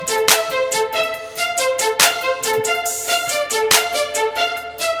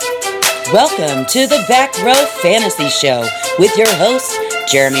Welcome to the Back Row Fantasy Show with your hosts,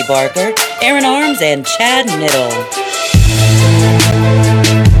 Jeremy Barker, Aaron Arms, and Chad Middle.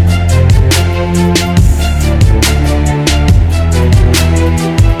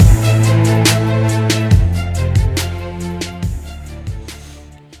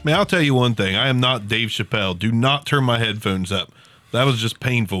 Man, I'll tell you one thing. I am not Dave Chappelle. Do not turn my headphones up. That was just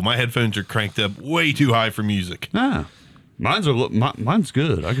painful. My headphones are cranked up way too high for music. Ah, mine's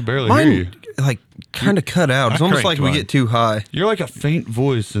good. I can barely hear you. Like kind of cut out. It's almost like we get too high. You're like a faint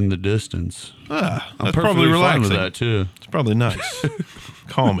voice in the distance. That's I'm probably perfectly relaxing. fine with that too. It's probably nice.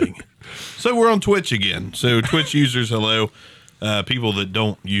 Calming. So we're on Twitch again. So Twitch users, hello. People that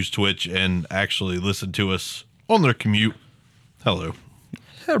don't use Twitch and actually listen to us on their commute, hello.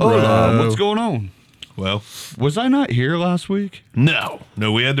 What's going on? Well, Was I not here last week? no,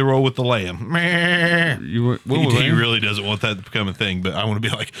 we had to roll with the lamb. You were. What was He that? really doesn't want that to become a thing, but I want to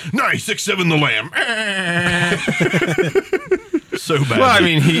be like 96.7 the lamb. So bad. Well, I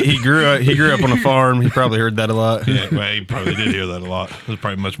mean, he grew up on a farm. He probably heard that a lot. Yeah, well, he probably did hear that a lot. It was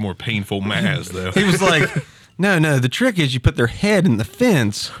probably much more painful Maz, though. He was like, no, the trick is you put their head in the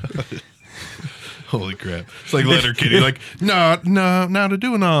fence. Holy crap. It's like Letterkenny, like, no, to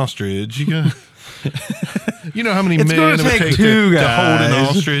do an ostrich, you got you know how many It's men gonna it would take take two to hold an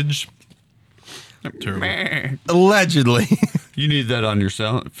guys. ostrich? Terrible. Allegedly. You need that on your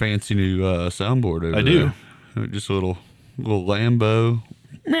fancy new soundboard over I do. there. Just a little Lambo.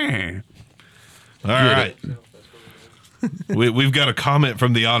 All right. We've got a comment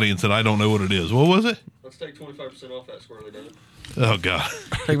from the audience, and I don't know what it is. What was it? Let's take 25% off that squirrely Dan. Oh, God.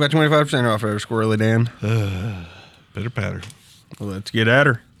 Take about 25% off there, Squirrely Dan. Pitter patter. Well, let's get at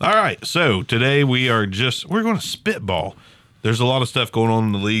her. All right, so today we're going to spitball. There's a lot of stuff going on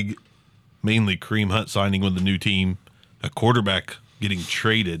in the league, mainly Kareem Hunt signing with the new team, a quarterback getting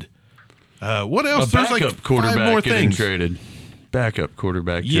traded. What else? A There's backup like quarterback five more getting things. traded. Backup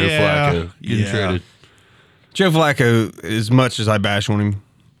quarterback Joe Yeah, Flacco getting yeah. traded. Joe Flacco, as much as I bash on him,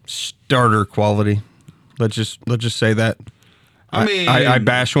 starter quality. Let's just say that. I mean, I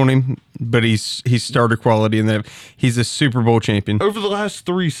bash on him, but he's starter quality, and that he's a Super Bowl champion over the last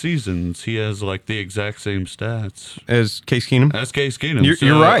 3 seasons, he has like the exact same stats as Case Keenum. as Case Keenum.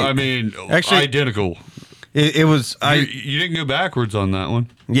 You're right. I mean, Actually, identical. It was You didn't go backwards on that one.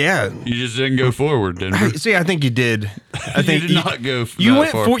 yeah. You just didn't go forward, Denver. I think you did. I think you did not go. You that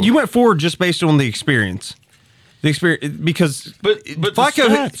went far you went forward just based on the experience. The experience, because But Flacco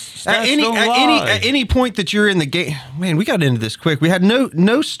stats at don't lie. any point that you're in the game, man, we got into this quick. We had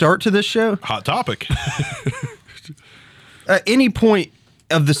no start to this show. Hot topic. At any point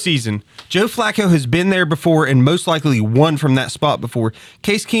of the season, Joe Flacco has been there before and most likely won from that spot before.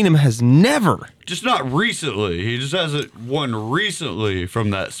 Case Keenum has never. Just not recently. He just hasn't won recently from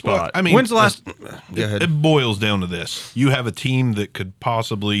that spot. I mean, When's the last? Go ahead. it boils down to this. You have a team that could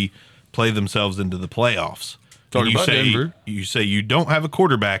possibly play themselves into the playoffs. Talking And about Denver. You say you don't have a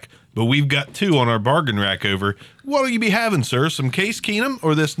quarterback, but we've got 2 on our bargain rack over. What'll you be having, sir? Some Case Keenum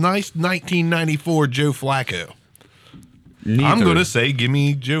or this nice 1994 Joe Flacco? Neither. I'm going to say, give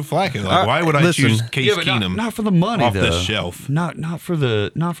me Joe Flacco. Like, why would I listen. choose Case Yeah, but Keenum? not for the money off though. this shelf. Not for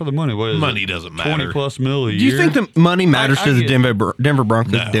the money. What is Money it? doesn't matter. 20+ mil a year. Do you think the money matters I to the get- Denver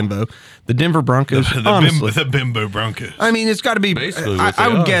Broncos? No. The Denver Broncos. Honestly, the Bimbo Broncos. I mean, it's got to be. Basically I what they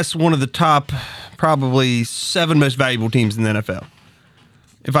would are. guess one of the top, probably 7 most valuable teams in the NFL.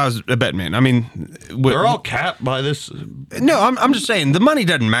 If I was a bet man, I mean, They're all capped by this. No, I'm just saying the money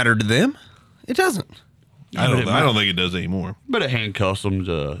doesn't matter to them. It doesn't. I don't think it does anymore. But it handcuffs them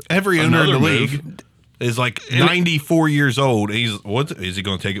to Every owner in the another league move. is like 94 years old. Is he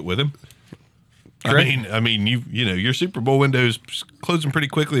going to take it with him? I mean, you know, your Super Bowl window is closing pretty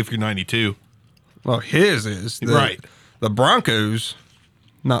quickly if you're 92. Well, his is Right. The Broncos,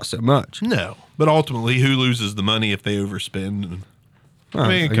 not so much. No, but ultimately, who loses the money if they overspend? Well,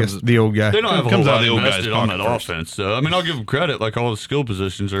 mean, it I guess comes- the old guy. They don't have a Comes whole out lot of the old guy's invested on that pocket first. offense. So I mean, I'll give them credit. Like all the skill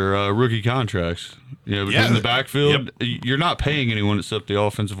positions are rookie contracts. You know, between Yeah. the backfield, you're not paying anyone except the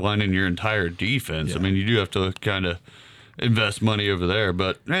offensive line and your entire defense. Yeah. I mean, you do have to kind of invest money over there.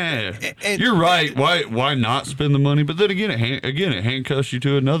 But And- you're right. Why not spend the money? But then again, it handcuffs you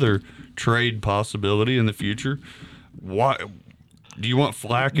to another trade possibility in the future. Why? Do you want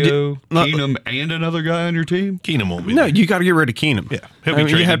Flacco, No, Keenum, and another guy on your team? Keenum won't be No, there. you got to get rid of Keenum. Yeah, he'll be you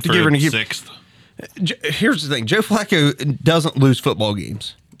traded have to for get rid of 6th. Here's the thing: Joe Flacco doesn't lose football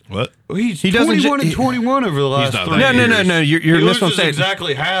games. What? He doesn't 21 and 21 over the last not 3 that years. good. No. You're He that's what I'm loses saying.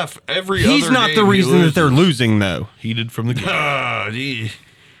 exactly half every He's other not game the he reason that they're loses. losing, though. Heated from the game. Ah,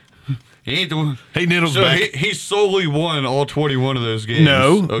 He ain't the one. Hey, Niddle's So back. he solely won all 21 of those games.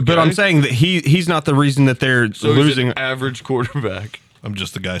 No, okay? but I'm saying that he's not the reason that they're so he's losing. an average quarterback. I'm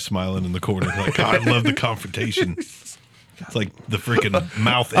just the guy smiling in the corner. Like, God, I love the confrontation. It's like the freaking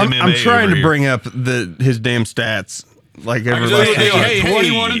mouth MMA. I'm trying over to here. bring up his damn stats. Like every So last they are hey,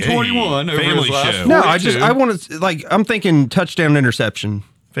 21 and hey, 21 over family his last show. No, 42. I want to like I'm thinking touchdown interception.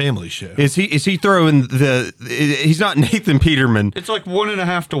 Family show. Is he throwing the? He's not Nathan Peterman. It's like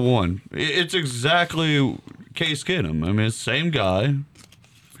 1.5 to 1. It's exactly Case Keenum. I mean, it's the same guy.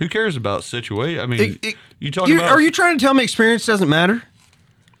 Who cares about situation? I mean, you talking about? Are you trying to tell me experience doesn't matter?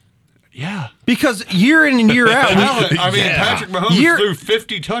 Yeah. Because year in and year out, I mean, Yeah. Patrick Mahomes You're- threw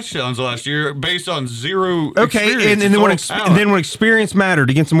 50 touchdowns last year based on zero. okay, experience. and then It's all talent. when experience mattered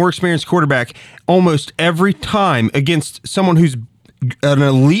against a more experienced quarterback, almost every time against someone who's an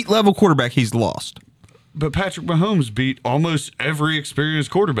elite level quarterback, he's lost. But Patrick Mahomes beat almost every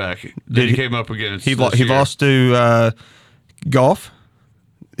experienced quarterback that he came up against. He this he year. lost to Goff.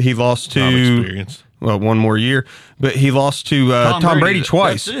 He lost Not to experience. well, one more year, but he lost to Tom Brady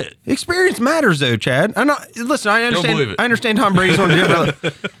twice. That's it. Experience matters, though, Chad. I know. Listen, I understand. believe it. I understand Tom Brady's on a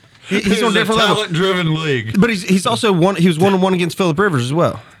different. He's It's on a a different level. talent-driven league, But he's also won. He was 1-1 against Phillip Rivers as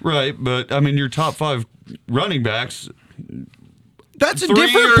well. right? But I mean, your top 5 running backs. That's a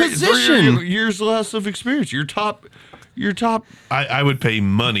different position. 3 years less of experience. Your top. I would pay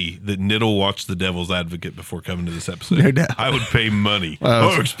money that Niddle watched The Devil's Advocate before coming to this episode. No doubt. I would pay money.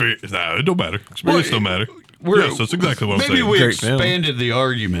 Experience. No, it don't matter. Experience don't matter. Yes, that's exactly what I'm Maybe saying. we Great film. expanded the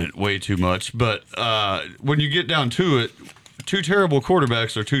argument way too much, but when you get down to it, 2 terrible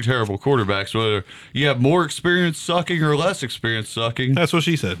quarterbacks are 2 terrible quarterbacks. Whether you have more experience sucking or less experience sucking, That's what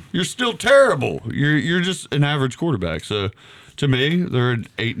she said. you're still terrible. You're just an average quarterback. So to me, they're an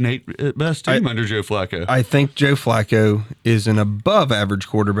 8-8 at best team under Joe Flacco. I think Joe Flacco is an above average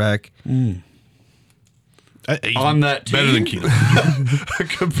quarterback. He's On that team, better than Keenum.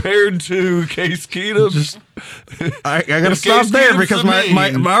 compared to Case Keenum. I got to If stop Case there Keenum's because the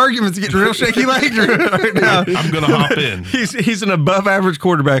my main- argument's getting real shaky legged right now. I'm gonna hop in. He's an above average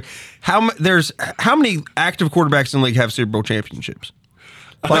quarterback. How many active quarterbacks in the league have Super Bowl championships?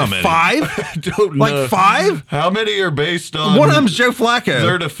 How Like many? 5? Don't know. Like 5? How many are based on One of them's Joe Flacco.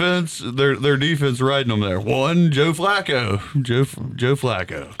 their defense, their defense riding them there? One, Joe Flacco. Joe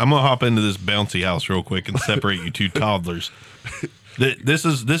Flacco. I'm gonna hop into this bouncy house real quick and separate you 2 toddlers. This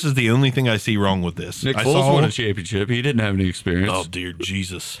is the only thing I see wrong with this. Nick I Foles saw- won a championship. He didn't have any experience. Oh dear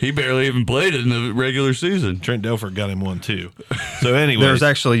Jesus! He barely even played in the regular season. Trent Dilfer got him one too. So anyway, There's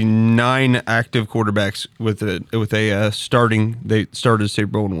actually 9 active quarterbacks with a starting. They started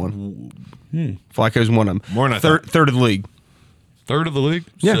Super Bowl and won. Flacco's one of them. More than I third, thought. third of the league. Third of the league.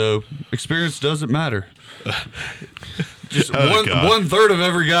 Yeah. So experience doesn't matter. Just Oh, God. 1/3 of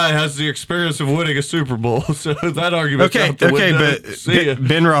every guy has the experience of winning a Super Bowl. So that argument's out the window. But See ya.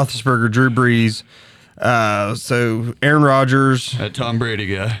 Ben Roethlisberger, Drew Brees, so Aaron Rodgers. That Tom Brady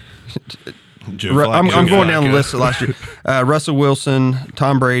guy. Joe Flacco, I'm going down the Flacco, list of last year. Russell Wilson,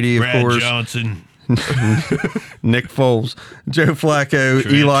 Tom Brady, of Brad course, Johnson, Nick Foles, Joe Flacco,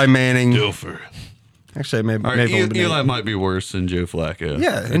 Trent Eli Manning. Dilfer. Actually, maybe All right, maybe Eli might be worse than Joe Flacco.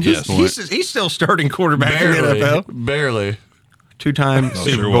 Yeah, and Yes. he's still starting quarterback in the barely. NFL. Barely. 2-time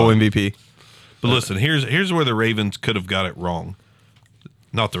Super sure Bowl was. MVP. But listen, here's where the Ravens could have got it wrong.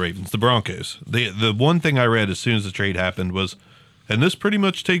 Not the Ravens, the Broncos. The one thing I read as soon as the trade happened was, and this pretty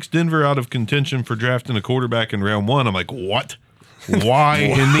much takes Denver out of contention for drafting a quarterback in round 1. I'm like, what? Why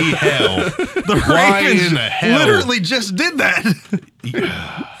in the hell? Why Ravens in the hell? literally just did that.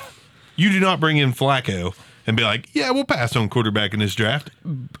 You do not bring in Flacco and be like, yeah, we'll pass on quarterback in this draft.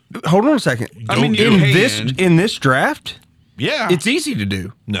 Hold on a second. I mean, in you this can. in this draft, Yeah, it's easy to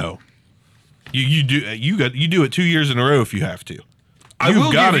do. no. You do it 2 years in a row if you have to. I will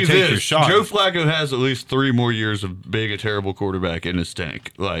You've got to give you take this. your shot. Joe Flacco has at least 3 more years of being a terrible quarterback in his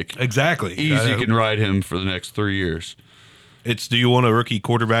tank. Like, Exactly. easy can ride him for the next 3 years. It's, do you want a rookie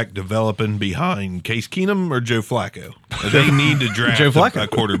quarterback developing behind Case Keenum or Joe Flacco? They need to draft Joe Flacco. a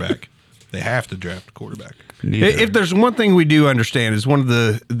quarterback. They have to draft a quarterback. If there's one thing we do understand is one of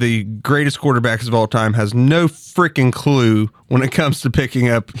the greatest quarterbacks of all time has no freaking clue when it comes to picking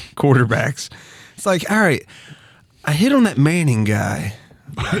up quarterbacks. It's like, all right, I hit on that Manning guy.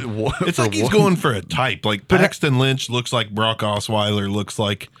 It's like he's going for a type. Like Paxton Lynch looks like Brock Osweiler looks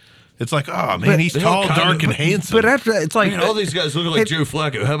like, It's like, oh man, he's tall, dark, and handsome. But after that, it's like Man, all these guys look like Joe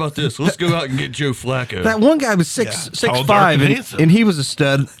Flacco. How about this? Let's go out and get Joe Flacco. that one guy was tall, 6'5", dark, and handsome. and he was a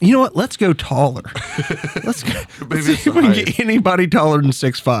stud. You know what? Let's go taller. Let's go. Let's see it's if we can the get anybody taller than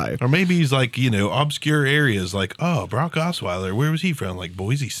 6'5". Or maybe he's like, obscure areas like, oh, Brock Osweiler, where was he from? Like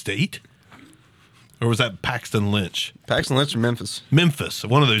Boise State? Or was that Paxton Lynch? Paxton Lynch from Memphis. Memphis,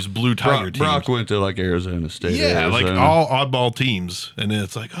 one of those blue tiger teams. Brock went to like Arizona State. Yeah, like Arizona. all oddball teams. And then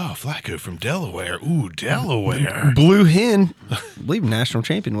it's like, oh, Flacco from Delaware. Ooh, Delaware. Blue Hen, I believe national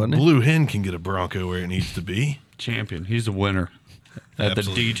champion, wasn't he? Blue Hen can get a Bronco where it needs to be. champion. He's a winner at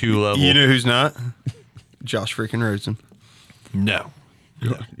Absolutely. the D2 level. You know who's not? Josh freaking Rosen. No.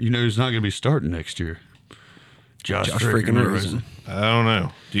 You know who's not going to be starting next year? Josh freaking Rosen. I don't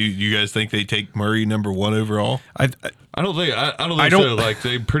know. Do you guys think they take Murray number 1 overall? I don't think I so. don't- Like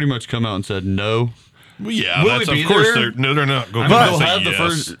they pretty much come out and said no. Well, yeah, Will that's he be of course there? they're not going I mean, to they'll say have yes. the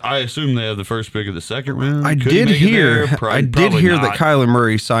first. I assume they have the first pick of the second round. I Could did make it hear. there. I did Probably hear not. that Kyler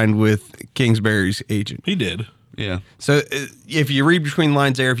Murray signed with Kingsbury's agent. He did. Yeah, So if you read between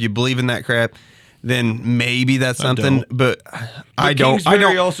lines there, if you believe in that crap, then maybe that's something. don't. But I don't. I Kingsbury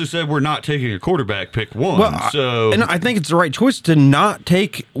don't. also said we're not taking a quarterback pick one. Well, so and I think it's the right choice to not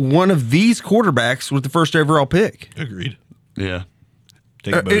take one of these quarterbacks with the first overall pick. Agreed. yeah.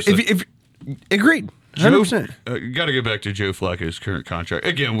 Take Bosa. If agreed, Joe, 100%. got to go back to Joe Flacco's current contract.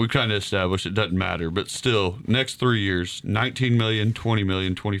 Again, we kind of established it doesn't matter, but still, next 3 years, 19 million, 20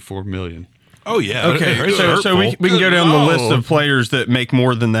 million, 24 million. Oh yeah. Okay, It's so we hurtful. can go down the list Lord. of players that make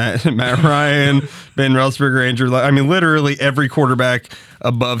more than that. Matt Ryan, Ben Roethlisberger, Andrew Luck. I mean, literally every quarterback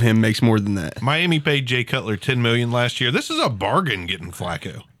above him makes more than that. Miami paid Jay Cutler $10 million last year. This is a bargain getting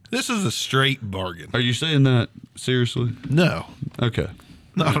Flacco. This is a straight bargain. Are you saying that seriously? No, Okay.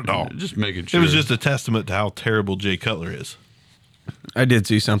 not at all. Just making It sure. was just a testament to how terrible Jay Cutler is. I did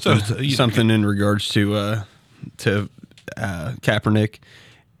see something you know, something in regards to Kaepernick,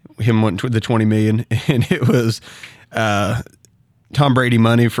 him wanting the $20 million, and it was Tom Brady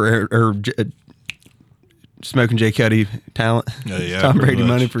money for smoking Jay Cutty talent. Yeah, Tom pretty Brady much.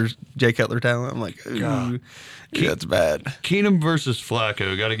 money for Jay Cutler talent. I'm like, ooh, that's bad. Keenum versus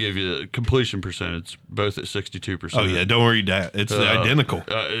Flacco. Got to give you a completion percentage, both at 62%. Oh yeah, don't worry, Dad. It's identical.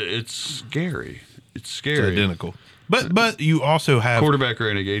 It's scary. It's It's scary. identical. But you also have Quarterback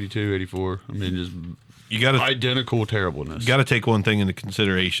rating 82, 84. I mean, just you got to identical terribleness. got to take one thing into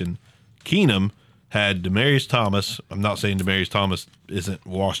consideration. Keenum had Demaryius Thomas. I'm not saying Demaryius Thomas isn't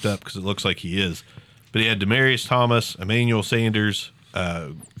washed up because it looks like he is, but he had Demaryius Thomas, Emmanuel Sanders,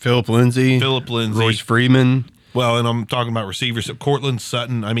 Philip Lindsay, Royce Freeman. Well, and I'm talking about receivers. So Cortland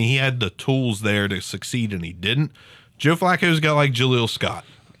Sutton. I mean, he had the tools there to succeed, and he didn't. Joe Flacco's got like Jaleel Scott.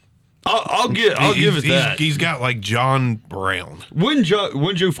 I'll give it that. He's got like John Brown. When Joe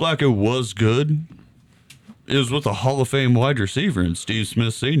Flacco was good, it was with a Hall of Fame wide receiver in Steve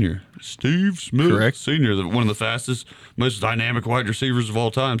Smith Sr. Steve Smith Correct. Sr., one of the fastest, most dynamic wide receivers of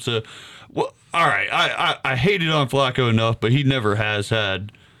all time. So, well, all right, I hated on Flacco enough, but he never has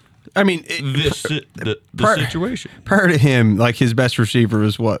had I mean, the prior- situation. prior to him, like his best receiver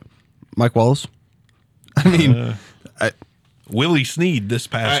was what? Mike Wallace. I mean, Willie Snead this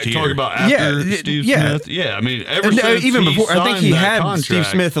past year. Talking about after Yeah, Steve yeah. Smith. Yeah, I mean, ever no, since even before, I think signed he that had contract, Steve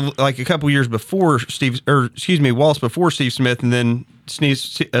Smith like a couple years before Wallace before Steve Smith, and then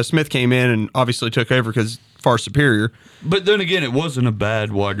Smith came in and obviously took over because far superior. But then again, it wasn't a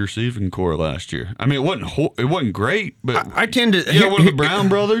bad wide receiving core last year. I mean, it wasn't great, but I tend to. you know, one of the Brown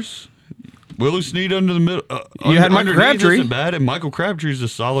brothers, Willie Snead under the middle. You had Michael underneath Crabtree. isn't bad, and Michael Crabtree's a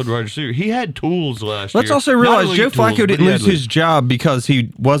solid wide receiver. He had tools last Let's year. also Not realize elite Joe tools, Flacco but didn't he had lose his job because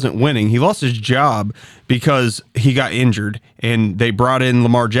he wasn't winning. He lost his job because he got injured, and they brought in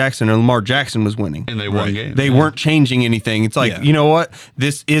Lamar Jackson, and Lamar Jackson was winning. and they won games. They weren't changing anything. It's like, Yeah. you know what?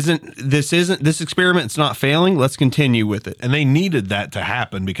 This experiment's not failing. Let's continue with it. And they needed that to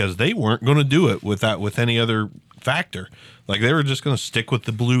happen because they weren't going to do it with any other factor. Like they were just going to stick with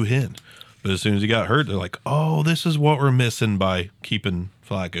the blue hen. But as soon as he got hurt, they're like, "Oh, this is what we're missing by keeping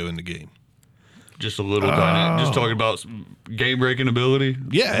Flacco in the game." just a little dynamic. Just talking about game breaking ability.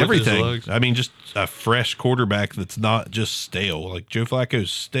 Yeah, with his everything. legs. I mean, just a fresh quarterback that's not just stale. Like Joe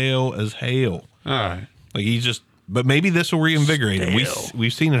Flacco's stale as hell. All right. Like he's just. But maybe this will reinvigorate him.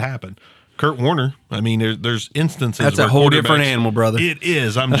 We've seen it happen. Kurt Warner. I mean, there's instances. That's a where whole different quarterbacks- animal, brother. It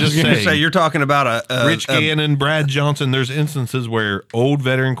is. I'm I just was gonna saying. say you're talking about a Rich Gannon, Brad Johnson, there's instances where old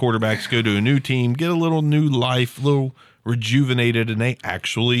veteran quarterbacks go to a new team, get a little new life, a little rejuvenated, and they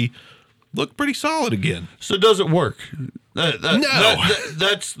actually looked pretty solid again. So does it work? No.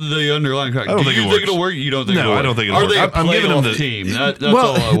 That's the underlying fact. I don't Do think you it think works. it'll work? You don't think No, it'll work? I don't think it'll Are work. they a I'm giving them playoff the team? That's all I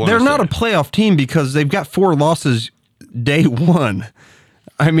want to say. they're not a playoff team because they've got 4 losses day one.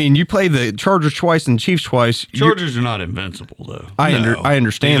 I mean, you play the Chargers twice and the Chiefs twice. Chargers are not invincible, though. I No,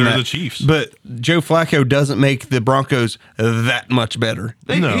 understand neither are that. the Chiefs. But Joe Flacco doesn't make the Broncos that much better.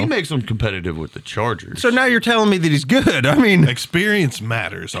 No. He makes them competitive with the Chargers. So now you're telling me that he's good. I mean, Experience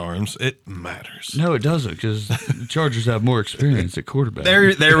matters, Arms. It matters. No, it doesn't, because the Chargers have more experience at quarterback. there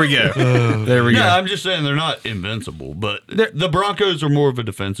we go. There we No, go. I'm just saying they're not invincible, but the Broncos are more of a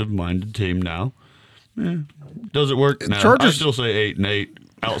defensive-minded team now. Does it work? No. Chargers- I still say 8-8.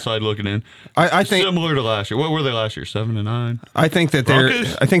 Outside looking in, I think similar to last year. What were they last year? 7-9. I think that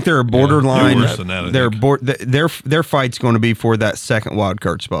Broncos? they're a borderline. they're worse than that, I They're think. their fight's going to be for that second wild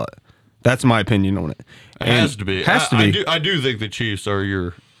card spot. That's my opinion on it. It has to be. Has to be. I do think the Chiefs are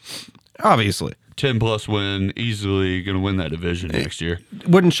your Obviously, 10+ win, easily going to win that division next year.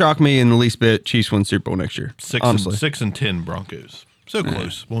 wouldn't shock me in the least bit. Chiefs win Super Bowl next year. Honestly, 6-10 Broncos. So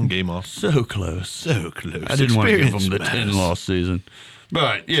close. One game off. So close. So close. I didn't want to give them the Experience 10-loss season.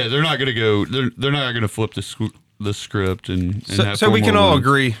 But yeah, they're not going to go. They're not going to flip the script and have so 4 we can more all wins.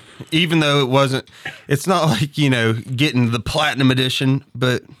 agree, even though it wasn't. It's not like getting the platinum edition,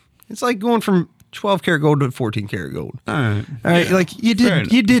 but it's like going from 12-karat gold to 14-karat gold. All right. All right, like you Fair enough.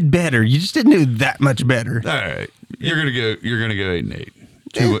 did better. You just didn't do that much better. All right. You're gonna go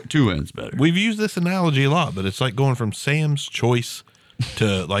 8-8. Two wins better. We've used this analogy a lot, but it's like going from Sam's Choice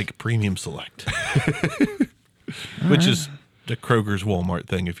to like Premium Select, which is the Kroger's Walmart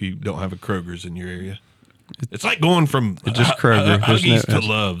thing if you don't have a Kroger's in your area. It's like going from just Kroger. There's Huggies no- to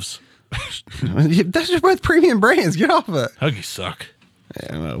Loves. That's just both premium brands. Get off of it. Huggies suck.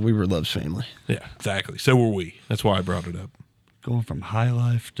 Yeah, well, we were Love's family. Yeah, exactly. So were we. That's why I brought it up. Going from High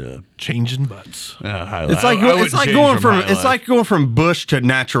Life to Changing butts. High Life. It's like I wouldn't it's like change going from High it's Life. like going from Bush to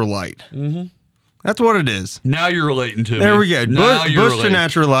Natural Light. Mm-hmm. That's what it is. Now you're relating to me. There we go. Now you're Bush to relating.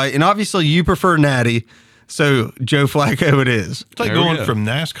 Natural Light, and obviously you prefer Natty, so Joe Flacco it is. It's like There we going go. from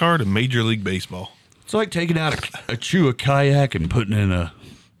NASCAR to Major League Baseball. It's like taking out a chew of kayak and putting in a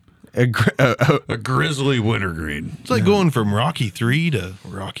grizzly wintergreen. It's like going from Rocky 3 to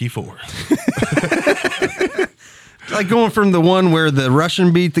Rocky 4. It's like going from the one where the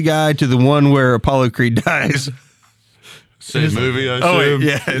Russian beat the guy to the one where Apollo Creed dies. Same movie, I Oh, wait, assume.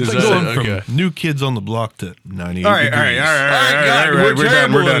 yeah, Is it's It's that like going okay? from New Kids on the Block to 98 All right, degrees. God, we're We're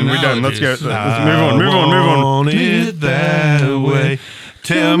terrible done. Let's go. analogies. Let's move on. Move on. Want it that way.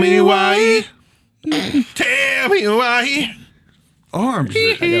 Tell me why. Tell me why. Arms.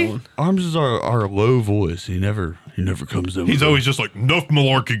 got one. Arms is our low voice. He never comes over. He's always just like, enough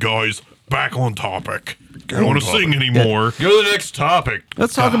malarkey, guys. Back on topic. I don't want to sing anymore. Go to the next topic.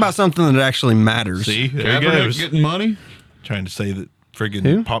 Let's talk about something that actually matters. See, there he Kaepernick goes. getting money? Trying to say that friggin'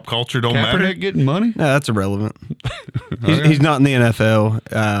 Who? pop culture don't matter. Kaepernick getting money? No, that's irrelevant. He's not in the NFL,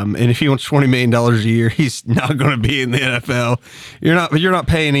 and if he wants $20 million a year, he's not going to be in the NFL. You're not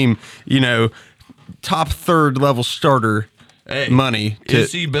paying him, top third level starter Hey, money.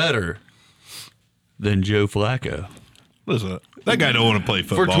 Is he better than Joe Flacco? Listen, that guy don't want to play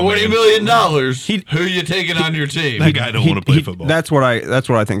For football. $20 man. million, who you taking on your team? That guy don't want to play football. That's what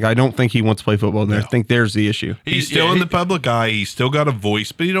I think. I don't think he wants to play football. And I think there's the issue. He's still in the public eye. He's still got a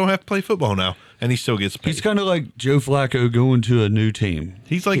voice, but he don't have to play football now, and he still gets paid. He's kind of like Joe Flacco going to a new team.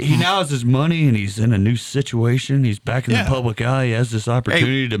 He's like He now has his money and he's in a new situation. He's back in Yeah. the public eye. He has this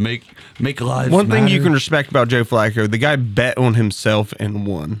opportunity to make lives One thing you matter. can respect about Joe Flacco, the guy bet on himself and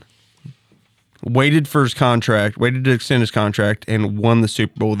won. Waited for his contract, waited to extend his contract, and won the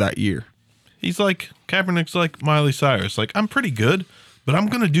Super Bowl that year. He's like Kaepernick's like Miley Cyrus. Like, I'm pretty good, but I'm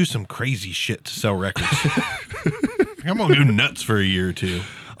gonna do some crazy shit to sell records. I'm gonna go nuts for a year or two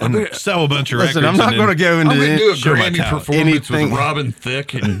and sell a bunch of Listen, records. I'm not and going to go I'm into going to do a show my Grammy talent. performance Anything- with Robin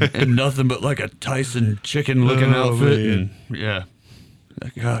Thicke and nothing but like a Tyson chicken looking outfit. And, yeah.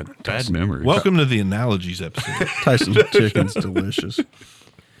 God, bad memory. Welcome to the analogies episode. Tyson chicken's delicious.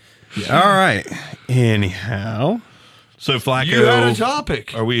 All right. Anyhow, So Flacco, You had a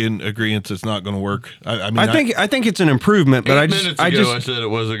topic. are we in agreement it's not going to work? I mean, I think it's an improvement, but 8 I minutes ago, I just said it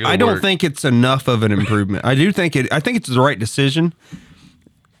wasn't going to I work. don't think it's enough of an improvement. I think it's the right decision.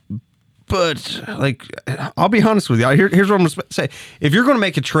 But like, I'll be honest with you. Here's what I'm going to say: if you're going to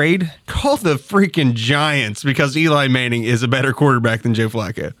make a trade, call the freaking Giants because Eli Manning is a better quarterback than Joe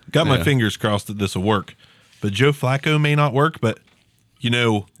Flacco. got my Yeah. fingers crossed that this will work. But Joe Flacco may not work. But you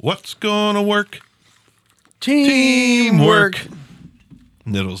know what's going to work? Teamwork.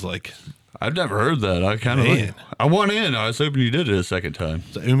 Niddle's like, I've never heard that. I kind of Man. I want in. I was hoping you did it a second time.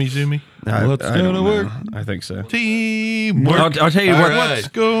 Is it Umi Zumi? What's going to work? I think so. Teamwork. I'll tell you All what. right. What's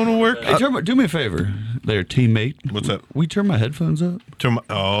going to work? Hey, do me a favor, there, teammate. What's up? We turn my headphones up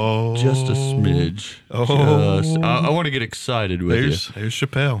Oh. just a smidge. Oh. I want to get excited with you. There's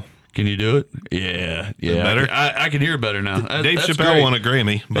Chappelle. Can you do it? Yeah. better? I can hear better now. Dave That's Chappelle great. won a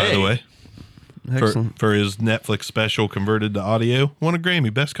Grammy, by Hey. the way. Excellent. For his Netflix special converted to audio. Won a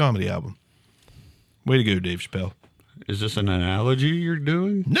Grammy, best comedy album. Way to go, Dave Chappelle. Is this an analogy you're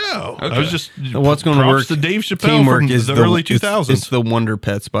doing? No, Okay. I was just What's going to props work? to Dave Chappelle Teamwork from is the early 2000s. It's the Wonder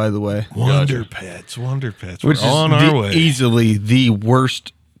Pets, by the way, Wonder Pets. We're which is on our way. easily the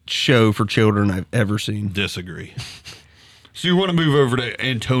worst show for children I've ever seen. Disagree. So you want to move over to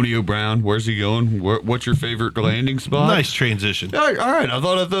Antonio Brown? Where's he going? What's your favorite landing spot? Nice transition. All right. I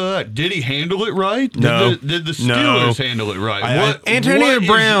thought of that. Did he handle it right? No. Did the No. Steelers handle it right? Antonio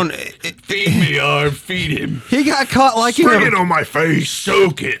Brown, Feed me, Arm. Feed him. he got caught like on my face.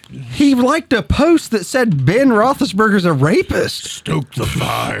 Soak it. he liked a post that said Ben Roethlisberger's a rapist. Stoke the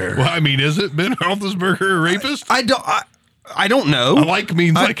fire. Well, I mean, is it Ben Roethlisberger a rapist? I don't know.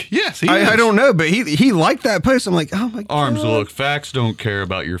 Means yes. He is. I don't know, but he liked that post. I'm like, oh my god. Arms, look, facts don't care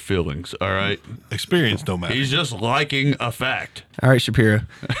about your feelings, all right? Experience don't matter. He's just liking a fact. All right, Shapiro.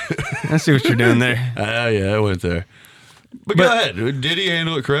 I see what you're doing there. Yeah, I went there. But go ahead. Did he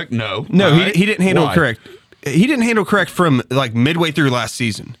handle it correct? No. No, All right. he didn't handle Why? it correct. He didn't handle correct from like midway through last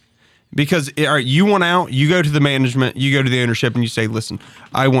season. Because all right, you want out, you go to the management, you go to the ownership, and you say, "Listen,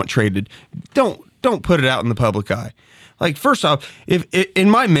 I want traded." Don't put it out in the public eye. Like, first off, if in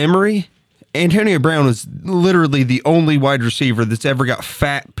my memory, Antonio Brown was literally the only wide receiver that's ever got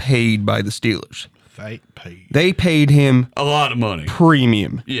fat paid by the Steelers. Fight paid. They paid him A lot of money.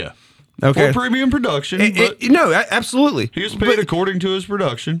 premium. Yeah. Okay. For premium production, but No, absolutely. he was paid according to his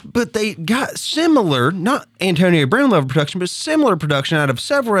production. But they got similar, not Antonio Brown level production, but similar production out of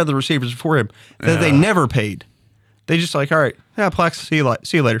several other receivers before him that they never paid. They just like, all right, Plax,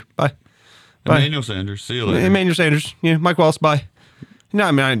 see you later. Bye. Bye. Emmanuel Sanders, see you later. Emmanuel Sanders, Mike Wallace, bye. No,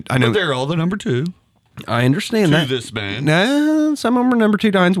 I mean, I know. But they're all the number two I understand to that. this man. Nah, some of them are number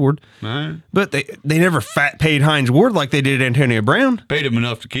two to Hines Ward. All right. But they never fat paid Hines Ward like they did Antonio Brown. Paid him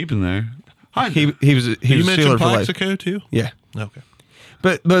enough to keep him there. He was a You Steeler mentioned for life. Plaxico too? Yeah. Okay.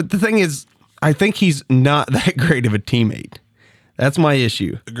 But the thing is, I think he's not that great of a teammate. That's my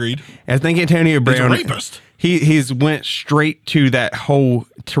issue. Agreed. I think Antonio Brown, rapist. He's went straight to that whole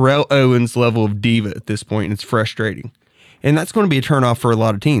Terrell Owens level of diva at this point, and it's frustrating. And that's going to be a turnoff for a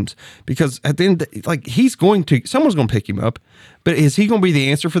lot of teams because at the end, like someone's going to pick him up, but is he going to be the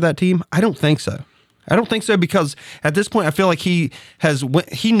answer for that team? I don't think so. I don't think so because at this point, I feel like he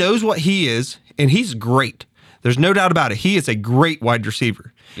knows what he is, and he's great. There's no doubt about it. He is a great wide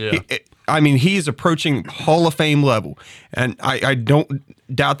receiver. Yeah. He is approaching Hall of Fame level, and I don't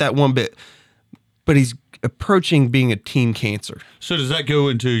doubt that one bit. But he's approaching being a team cancer. So does that go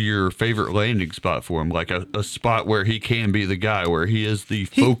into your favorite landing spot for him? Like a spot where he can be the guy, where he is the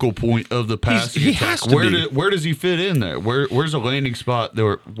focal point of the passing he attack? has to be. Where does he fit in there? Where's a landing spot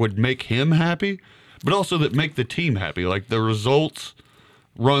that would make him happy, but also that make the team happy? Like the results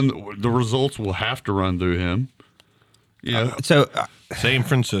will have to run through him. Yeah. So San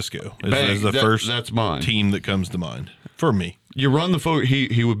Francisco Bang, is the first that's mine. team that comes to mind for me. You run the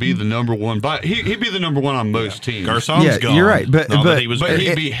he would be the number one. He'd be the number one on most teams. Garson's Yeah, gone. you're right, but Not that he was But great.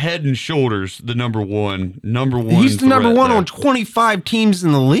 he'd be head and shoulders the number one. he's the number threat one there. on 25 teams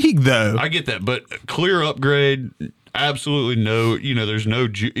in the league, though. I get that, but clear upgrade. Absolutely no. There's no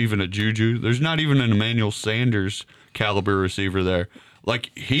even a Juju. There's not even an Emmanuel Sanders caliber receiver there.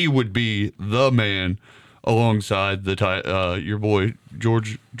 Like he would be the man alongside your boy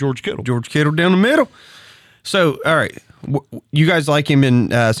George Kittle. George Kittle down the middle. So, all right. You guys like him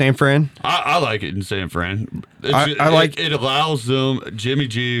in San Fran? I like it in San Fran. I like- it allows them Jimmy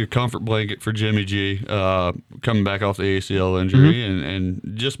G, a comfort blanket for Jimmy G, coming back off the ACL injury, and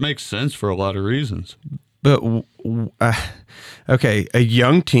just makes sense for a lot of reasons. But, okay, a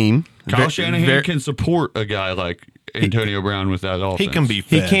young team. Kyle Shanahan can support a guy like Antonio Brown with that offense. He can be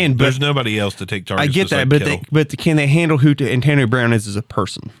He fed. can, but- There's nobody else to take targets. I get just that, like but Kittle. can they handle who Antonio Brown is as a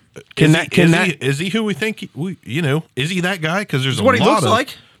person? Is he who we think? Is he that guy? Because there's what he looks of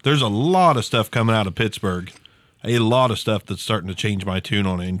like. there's a lot of stuff coming out of Pittsburgh. A lot of stuff that's starting to change my tune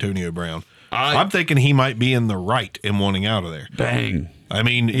on Antonio Brown. I'm thinking he might be in the right in wanting out of there. Bang. I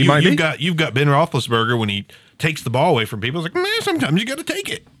mean, might be. you've got Ben Roethlisberger when he takes the ball away from people. It's like, man, sometimes you got to take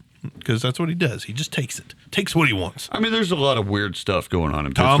it. because that's what he does. He just takes it. Takes what he wants. I mean, there's a lot of weird stuff going on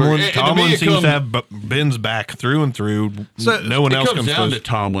in Tomlin Pittsburgh. And to me, seems to have Ben's back through and through. So no one it else comes comes down close. to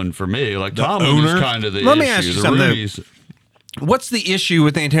Tomlin for me. Like, The Tomlin owner? is kind of the Let issue. me ask you The something, though. Rooney's- What's the issue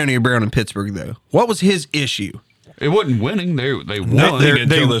with Antonio Brown in Pittsburgh, though? What was his issue? It wasn't winning. They won. Nothing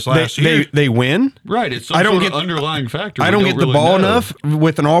until this last year. They win. Right. It's some I don't sort get- of underlying factor. I we don't get the really ball know. enough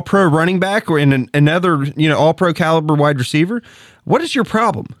with an all-pro running back or in another, all-pro caliber wide receiver. What is your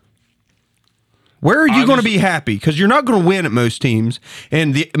problem? Where are you going to be happy? Because you're not going to win at most teams,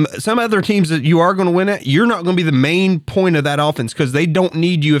 and some other teams that you are going to win at, you're not going to be the main point of that offense because they don't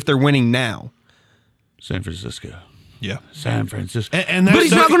need you if they're winning now. San Francisco. Yeah. San Francisco. And that But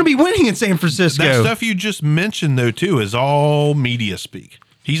he's stuff- not going to be winning in San Francisco. That stuff you just mentioned, though, too, is all media speak.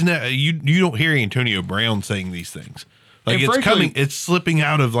 He's not. You don't hear Antonio Brown saying these things. Like, And it's frankly- coming. It's slipping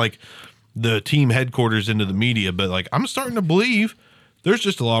out of like the team headquarters into the media. But like, I'm starting to believe there's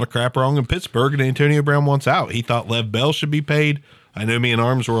just a lot of crap wrong in Pittsburgh, and Antonio Brown wants out. He thought Lev Bell should be paid. I know me and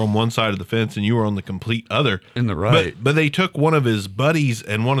Arms were on one side of the fence, and you were on the complete other. In the right. But they took one of his buddies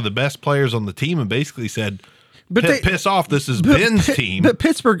and one of the best players on the team, and basically said, But they- piss off. This is Ben's team. But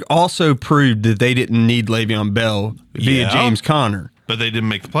Pittsburgh also proved that they didn't need Le'Veon Bell via Yeah. James Conner. But they didn't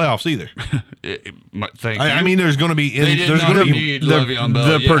make the playoffs either. Thank I you. mean, there's going to be They did there's not going to be need Le'Veon Bell. The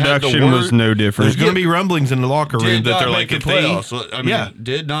You had the production word- was no different. there's going to be rumblings in the locker room Did that not they're make like, the if playoffs. they, I mean,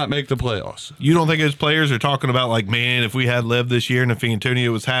 did not make the playoffs. you don't think those players are talking about like, man, if we had Lev this year and if Antonio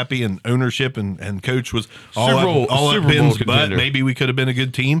was happy and ownership and coach was all Super up, Bowl- all up Super Bowl Ben's butt, contender. maybe we could have been a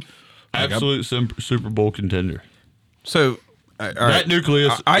good team. Like, Absolute Super Bowl contender. So, all right. That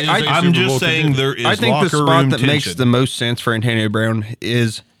nucleus. I- is a I'm Super just Bowl saying contender. there is I think the locker spot room that makes tension. the most sense for Antonio Brown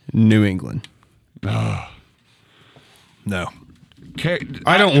is New England. No.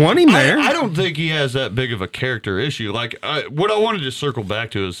 I don't want him there. I don't think he has that big of a character issue. Like, what I wanted to circle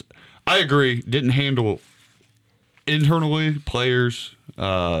back to is, I agree, didn't handle internally players. He's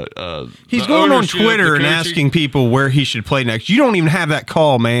the going on ownership, Twitter the and coaching. asking people where he should play next. You don't even have that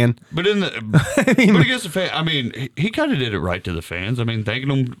call, man. But in the, but against the fan, I mean, he kind of did it right to the fans. I mean, thanking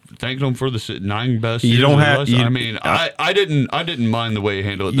them for the 9 best. You years don't of have- us. you- I mean, I didn't mind the way he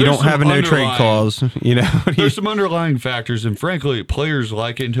handled it. You There's don't have a some no trade underlying- clause. You know. There's some underlying factors, and frankly, players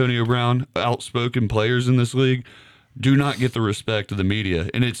like Antonio Brown, outspoken players in this league, do not get the respect of the media,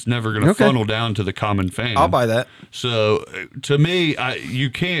 and it's never going to Okay. funnel down to the common fan. I'll buy that. So, to me, you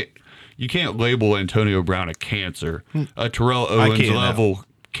can't label Antonio Brown a cancer, a Terrell Owens can't now. level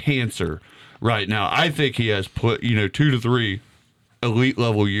cancer right now. I think he has put 2 to 3 elite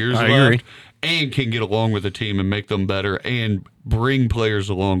level years I left, agree. and can get along with the team and make them better, and bring players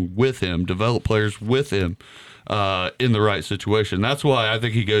along with him, develop players with him in the right situation. That's why I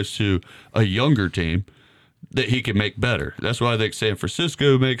think he goes to a younger team that he can make better. That's why I think San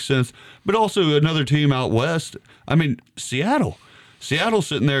Francisco makes sense, but also another team out west. I mean, Seattle's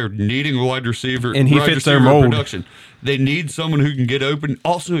sitting there needing a wide receiver, And he wide fits their receiver mold. production. They need someone who can get open,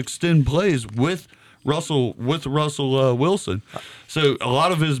 also extend plays with Russell Wilson. So a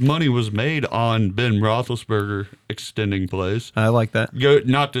lot of his money was made on Ben Roethlisberger extending plays. I like that.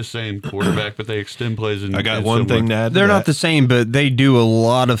 Not the same quarterback, but they extend plays. I got one thing to add. to They're that. not the same, but they do a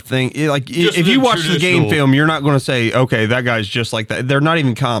lot of things. Like Just if the you watch the game traditional- film, you're not going to say, "Okay, that guy's just like that." They're not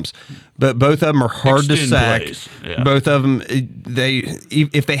even comps, but both of them are hard to Extend sack. plays, yeah. Both of them,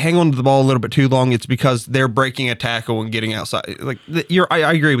 if they hang on to the ball a little bit too long, it's because they're breaking a tackle and getting outside. Like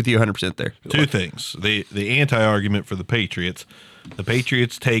I agree with you 100% there. Two things. The anti-argument for the Patriots. The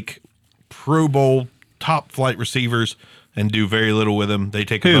Patriots take Pro Bowl top flight receivers and do very little with them. They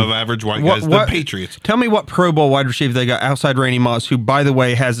take Who? above average white guys. The Patriots. Tell me what Pro Bowl wide receiver they got outside Randy Moss, who, by the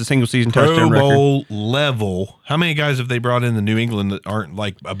way, has a single season Pro touchdown record. Bowl level. How many guys have they brought into New England that aren't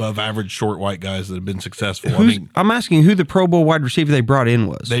like above average short white guys that have been successful? I'm asking who the Pro Bowl wide receiver they brought in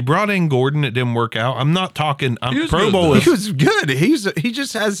was. They brought in Gordon. It didn't work out. I'm not talking. He was Pro good, Bowl though. is He was good. He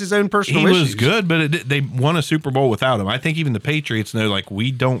just has his own personal he issues. was good, but they won a Super Bowl without him. I think even the Patriots know, like,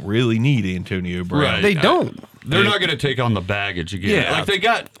 we don't really need Antonio Brown. Right. They don't. They're not going to take on the baggage again. Yeah. Like they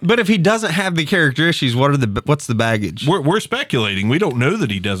got. But if he doesn't have the character issues, what's the baggage? We're speculating. We don't know that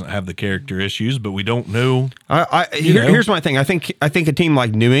he doesn't have the character issues, but we don't know. Here's my thing. I think a team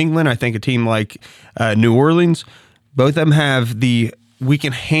like New England, I think a team like New Orleans, both of them have the we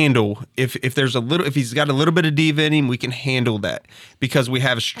can handle if he's got a little bit of diva in him, we can handle that because we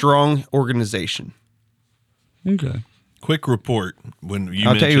have a strong organization. Okay. Quick report when you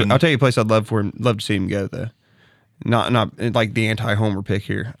I'll mentioned. tell you a place I'd love to see him go though. Not like the anti-homer pick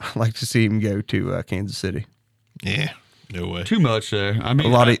here. I'd like to see him go to Kansas City. Yeah, no way. Too much there. I mean, A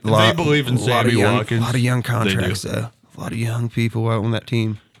lot of they believe in Sammy young, Watkins. A lot of young contracts though. A lot of young people out on that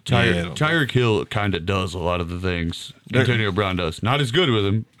team. Tyreek Hill kind of does a lot of the things Antonio Brown does. Not as good with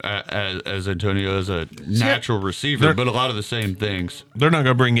him as Antonio as a natural receiver, but a lot of the same things. They're not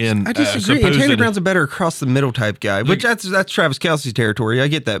going to bring in. I disagree. Antonio Brown's a better across the middle type guy, which that's Travis Kelce's territory. I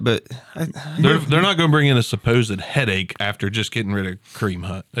get that, but they're not going to bring in a supposed headache after just getting rid of Kareem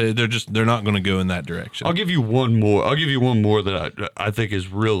Hunt. They're not going to go in that direction. I'll give you one more. That I think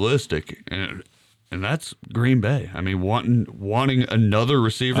is realistic, and that's Green Bay. I mean, wanting another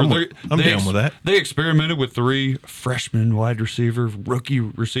receiver. I'm down with that. They experimented with 3 freshman wide rookie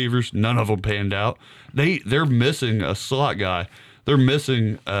receivers. None of them panned out. They're missing a slot guy. They're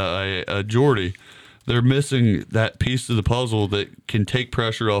missing a Jordy. They're missing that piece of the puzzle that can take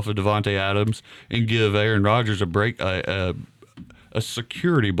pressure off of Devontae Adams and give Aaron Rodgers a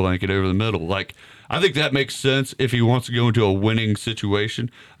security blanket over the middle. Like, I think that makes sense if he wants to go into a winning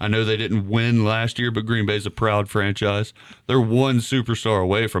situation. I know they didn't win last year, but Green Bay's a proud franchise. They're one superstar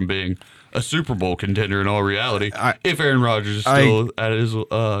away from being a Super Bowl contender in all reality. If Aaron Rodgers is still at his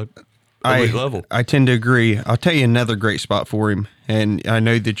elite level. I tend to agree. I'll tell you another great spot for him. And I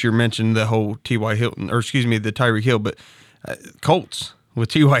know that you mentioned the whole T.Y. Hilton, or excuse me, the Tyreek Hill, but Colts with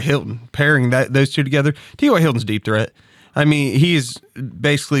T.Y. Hilton, pairing those two together. T.Y. Hilton's a deep threat. I mean, he's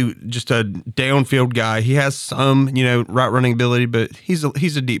basically just a downfield guy. He has some, route running ability, but he's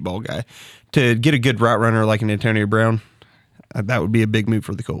a deep ball guy. To get a good route runner like an Antonio Brown, that would be a big move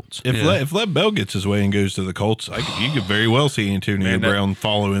for the Colts. If Lev Bell gets his way and goes to the Colts, you could very well see Antonio Brown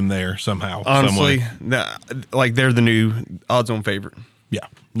follow him there somehow. Honestly, they're the new odds-on favorite. Yeah.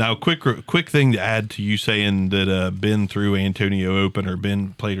 Now, quick thing to add to you saying that Ben threw Antonio open, or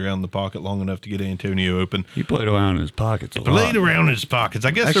Ben played around the pocket long enough to get Antonio open. He played around in his pockets. Played around in his pockets.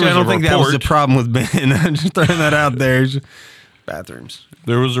 I guess Actually, there was I don't think that was the problem with Ben. I'm just throwing that out there. Bathrooms.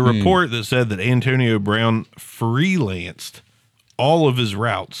 There was a report that said that Antonio Brown freelanced all of his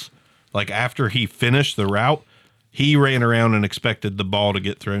routes. Like, after he finished the route, he ran around and expected the ball to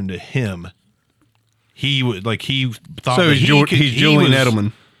get thrown to him. He thought so that he's Julian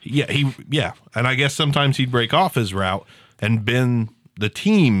Edelman. Yeah, and I guess sometimes he'd break off his route, and the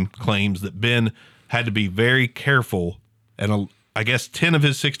team claims that Ben had to be very careful, and I guess 10 of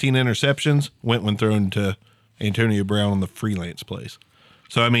his 16 interceptions went when thrown to Antonio Brown on the freelance plays.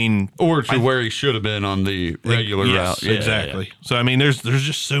 So, I mean, or to where he should have been on the regular route. Yeah, exactly. Yeah. So, I mean, there's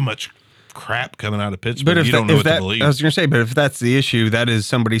just so much crap coming out of Pittsburgh. But you don't know what to believe. I was going to say, but if that's the issue, that is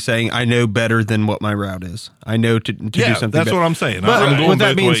somebody saying, I know better than what my route is. I know to do something that's better. what I'm saying. But with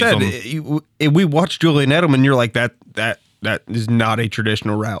that being said, if we watch Julian Edelman, you're like, that is not a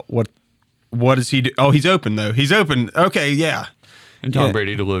traditional route. What does he do? Oh, he's open, though. He's open. Okay, yeah. And Tom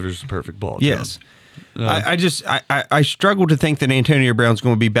Brady delivers the perfect ball. Yes. I struggle to think that Antonio Brown's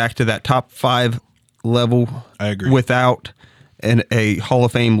going to be back to that top 5 level. I agree. Without a Hall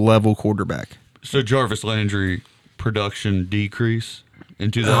of Fame level quarterback. So Jarvis Landry production decrease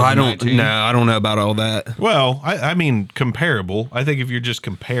in 2019? I don't know about all that. Well, I mean, comparable. I think if you're just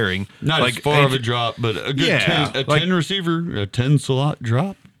comparing. Not as far of a drop, but a good 10 receiver, a 10 slot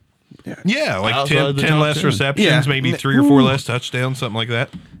drop. Yeah, like 10 less receptions, maybe 3 or 4 less touchdowns, something like that.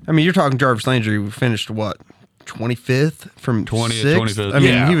 I mean, you're talking Jarvis Landry who finished, 25th from 20th, 25th. I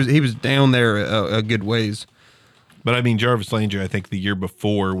mean, he was down there a good ways. But I mean, Jarvis Landry, I think the year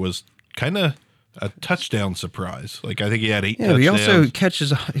before was kind of a touchdown surprise. Like, I think he had 8 touchdowns. He also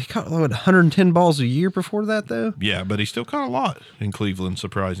he caught 110 balls a year before that, though. Yeah, but he still caught a lot in Cleveland,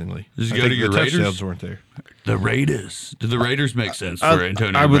 surprisingly. Does he go to your Raiders? Touchdowns weren't there. The Raiders. Did the Raiders make sense for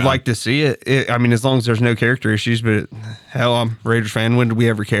Antonio I would Brown? like to see it. I mean, as long as there's no character issues, but hell, I'm a Raiders fan. When did we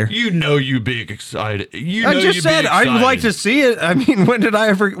ever care? You be excited. I just said I would like to see it. I mean, when did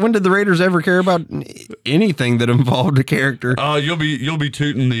the Raiders ever care about anything that involved a character? You'll be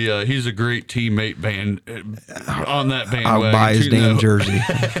tooting the he's a great teammate band on that bandwagon. I'll buy his damn jersey.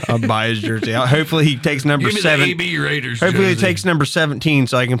 I'll buy his jersey. Hopefully he takes number 7. AB Raiders hopefully jersey. he takes number 17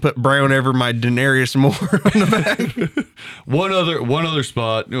 so I can put Brown over my Denarius Moore on the back. One other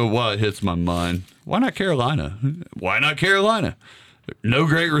spot. Why it hits my mind. Why not Carolina? Why not Carolina? No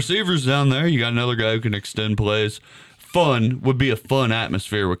great receivers down there. You got another guy who can extend plays. Would be a fun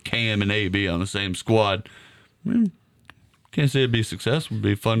atmosphere with Cam and AB on the same squad. Can't say it'd be successful. It'd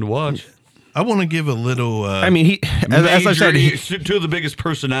be fun to watch. I want to give a little. I mean, as I said, two of the biggest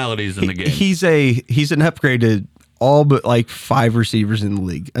personalities in the game. He's an upgrade to all but like 5 receivers in the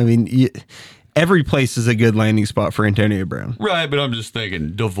league. I mean, every place is a good landing spot for Antonio Brown. Right, but I'm just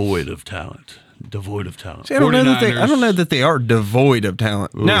thinking devoid of talent. Devoid of talent. See, I don't know that they are devoid of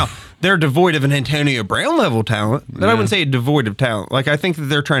talent. Oof. Now, they're devoid of an Antonio Brown level talent, but I wouldn't say devoid of talent. Like, I think that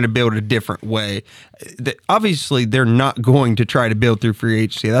they're trying to build a different way. Obviously, they're not going to try to build through free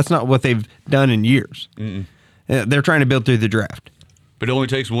agency. That's not what they've done in years. They're trying to build through the draft. But it only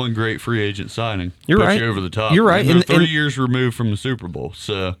takes one great free agent signing. You're Puts right. you over the top. You're right. They're And 3 years removed from the Super Bowl.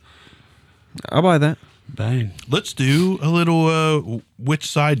 So, I'll buy that. bang. Let's do a little. Which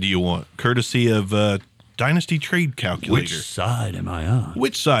side do you want? Courtesy of Dynasty Trade Calculator. Which side am I on?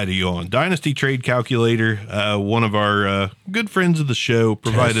 Which side are you on? Dynasty Trade Calculator. One of our good friends of the show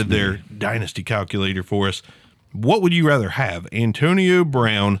provided their Dynasty Calculator for us. What would you rather have, Antonio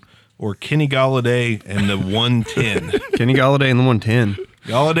Brown or Kenny Galladay and the 110? Kenny Galladay in the 110.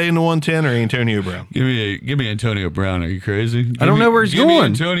 Galladay in the 110 or Antonio Brown? Give me Antonio Brown. Are you crazy? I don't know where he's give going. Me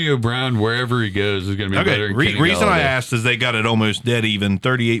Antonio Brown wherever he goes is going to be better than Kenny Reason I Galladay. asked is they got it almost dead even,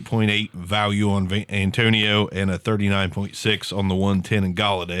 38.8 value on Antonio and a 39.6 on the 110 and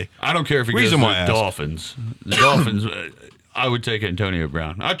Galladay. I don't care if he goes to the Dolphins. The Dolphins, I would take Antonio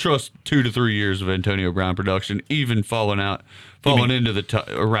Brown. I trust 2 to 3 years of Antonio Brown production, even falling into the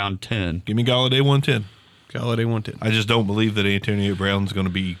around 10. Give me Galladay 110. Galladay 110. I just don't believe that Antonio Brown's going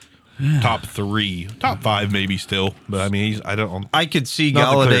to be top 3, top 5 maybe still. But I mean, I could see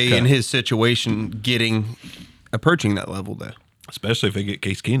Not the clear Galladay cut. in his situation approaching that level, though. especially if they get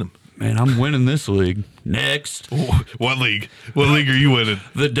Case Keenum. Man, I'm winning this league. Next. What league? What league are you winning?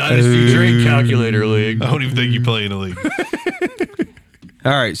 The Dynasty Trade Calculator League. I don't even think you play in a league.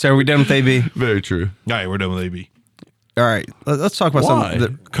 All right, so are we done with AB? Very true. All right, we're done with AB. All right, let's talk about Why?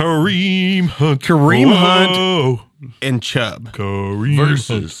 something. Kareem Hunt. Kareem Whoa. Hunt and Chubb. Kareem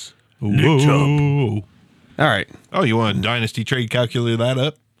Versus Hunt. Nick Whoa. All right, Oh, you want a Dynasty Trade Calculator that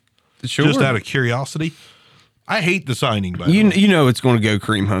up? sure. Just out of curiosity? I hate the signing, by the way. you know it's going to go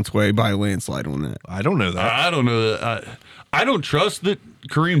Kareem Hunt's way by a landslide on that. I don't know that. I don't know that. I don't trust that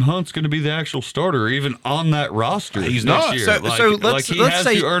Kareem Hunt's going to be the actual starter, even on that roster. He's next not. Year. So let's he let's has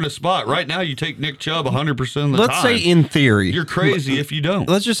say to earn a spot. Right now, you take Nick Chubb 100% of the let's time. say in theory You're crazy if you don't.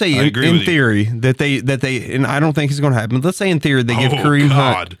 Let's just say I agree with in you. theory that they and I don't think it's going to happen. Let's say in theory they give Kareem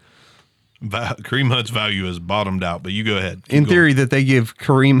Hunt. Kareem Hunt's value is bottomed out, but you go ahead. Keep In going. theory, that they give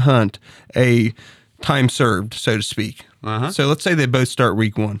Kareem Hunt a time served, so to speak. Uh-huh. So let's say they both start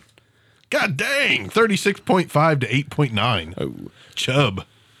week 1. God dang, 36.5 to 8.9. Oh. Chubb.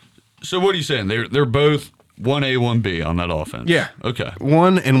 So what are you saying? They're both 1A, 1B on that offense. Yeah. Okay.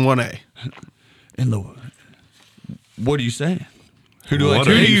 1 and 1A. What are you saying? Who do What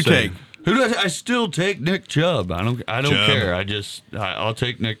I are take? you saying? Who do I still take Nick Chubb. I don't Chubb. care. I'll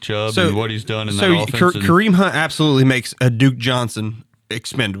take Nick Chubb and what he's done in that offense. So Kareem Hunt absolutely makes a Duke Johnson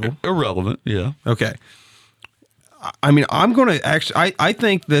expendable. Irrelevant. Yeah. Okay. I mean, I'm going to actually, I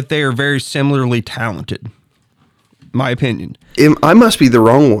think that they are very similarly talented. My opinion. I must be the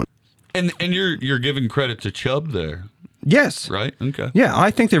wrong one. And you're giving credit to Chubb there, Yes. right? Okay. Yeah, I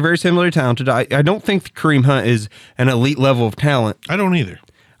think they're very similarly talented. I don't think Kareem Hunt is an elite level of talent. I don't either.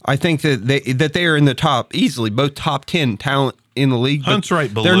 I think that they are in the top easily, both top 10 talent in the league. but Hunt's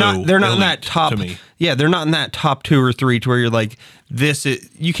right They're not in elite that top. to me. Yeah, they're not in that top 2 or 3 to where you're like, this is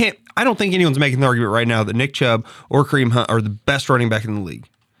you can't. I don't think anyone's making the argument right now that Nick Chubb or Kareem Hunt are the best running back in the league.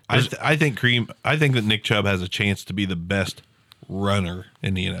 I think that Nick Chubb has a chance to be the best runner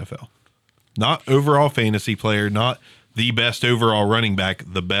in the NFL. Not overall fantasy player, not the best overall running back,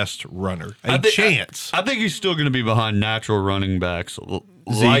 the best runner. Chance. I think he's still going to be behind natural running backs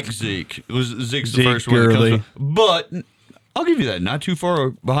like Zeke. Zeke's the Zeke, first one that Gurley. comes. But I'll give you that. Not too far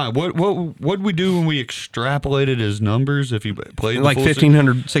behind. What did we do when we extrapolated his numbers? If he played the Like full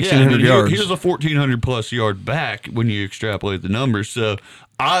 1,500, 1,600 yards. He was a 1,400 plus yard back when you extrapolate the numbers. So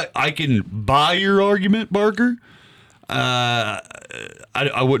I can buy your argument, Barker.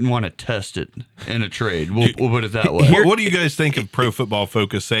 I wouldn't want to test it in a trade. We'll put it that way. What do you guys think of Pro Football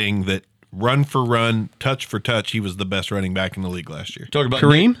Focus saying that run for run, touch for touch, he was the best running back in the league last year? Talk about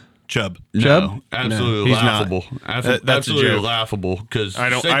Kareem? Chubb. Chubb? No, absolutely No, he's not. laughable. That's a Absolutely joke. laughable because I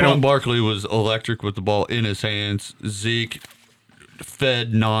don't- Saquon Barkley was electric with the ball in his hands. Zeke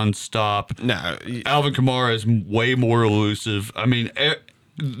fed nonstop. No, Alvin Kamara is way more elusive. I mean,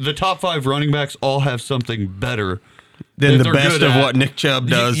 the top 5 running backs all have something better then that the they're best good of at. what Nick Chubb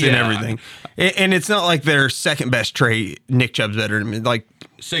does and Yeah. everything. And it's not like their second best trade. Nick Chubb's better than me. Like,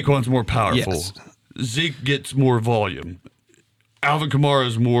 Saquon's more powerful. Yes. Zeke gets more volume. Alvin Kamara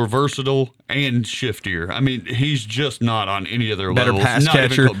is more versatile and shiftier. I mean, he's just not on any other Better levels. pass Not even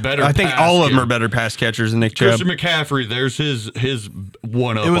catcher. better I think pass all of them catcher. are better pass catchers than Nick Chubb. Christian McCaffrey, there's his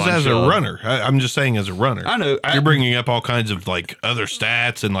one up. It was on as Chubb. a runner. I'm just saying as a runner. I know. You're bringing up all kinds of like other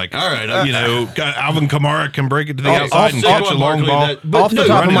stats and like, All right, Alvin Kamara can break it to the Off- outside and off- catch a Saquon long Barkley, ball. that- but Off the no, top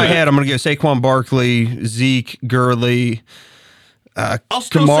of running my back. head, I'm going to go Saquon Barkley, Zeke, Gurley, I'll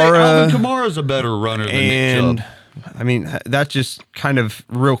still say Kamara, Alvin Kamara's a better runner than Nick and Chubb. I mean, that's just kind of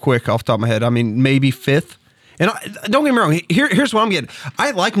real quick off the top of my head. I mean, maybe fifth. And don't get me wrong. Here's what I'm getting.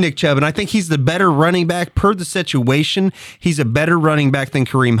 I like Nick Chubb, and I think he's the better running back per the situation. He's a better running back than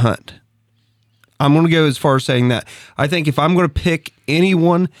Kareem Hunt. I'm going to go as far as saying that. I think if I'm going to pick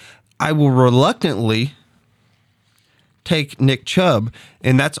anyone, I will reluctantly take Nick Chubb,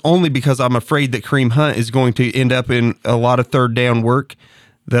 and that's only because I'm afraid that Kareem Hunt is going to end up in a lot of third down work.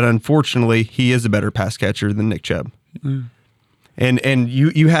 That unfortunately he is a better pass catcher than Nick Chubb. And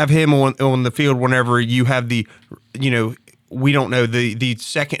you have him on the field whenever you have the, we don't know the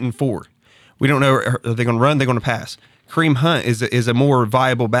 2nd and 4. We don't know, are they going to run? They're going to pass. Kareem Hunt is a more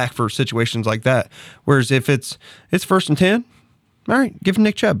viable back for situations like that. Whereas if it's 1st and 10, all right, give him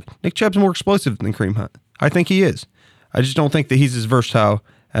Nick Chubb. Nick Chubb's more explosive than Kareem Hunt. I think he is. I just don't think that he's as versatile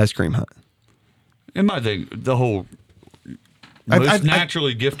as Kareem Hunt. And my thing, the whole most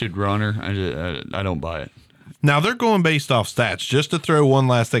naturally gifted runner, I don't buy it. Now they're going based off stats. Just to throw one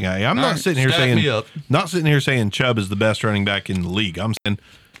last thing, I'm not right, sitting here stack me up. saying Chubb is the best running back in the league. I'm saying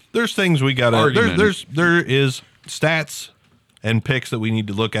there's things we got to Argument. there is stats and picks that we need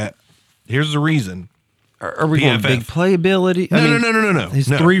to look at. Here's the reason. Are we going PFF. big playability? No. He's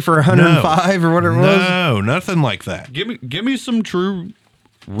no. 3 for 105 or whatever it was. No, nothing like that. Give me some true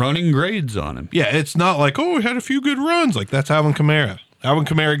running grades on him. Yeah, it's not like, oh, we had a few good runs. Like that's Alvin Kamara. Alvin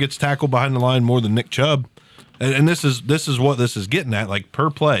Kamara gets tackled behind the line more than Nick Chubb. And this is what this is getting at, like per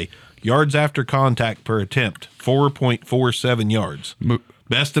play. Yards after contact per attempt, 4.47 yards.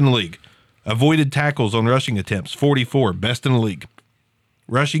 Best in the league. Avoided tackles on rushing attempts, 44, best in the league.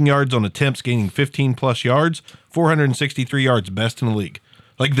 Rushing yards on attempts gaining 15 plus yards, 463 yards, best in the league.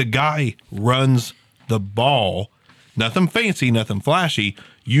 Like the guy runs the ball, nothing fancy, nothing flashy.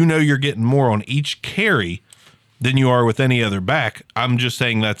 You know you're getting more on each carry than you are with any other back. I'm just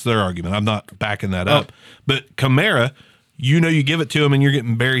saying that's their argument. I'm not backing that up. But Kamara, you know you give it to him and you're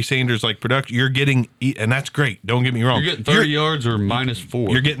getting Barry Sanders like production. You're getting, and that's great. Don't get me wrong. You're getting 30 yards or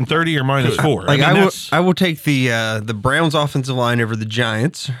 -4. You're getting 30 or -4. Like I mean, I will take the Browns offensive line over the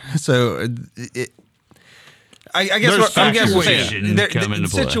Giants. So I guess There's I'm guessing situation come into the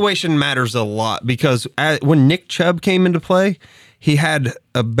play. situation matters a lot because when Nick Chubb came into play, he had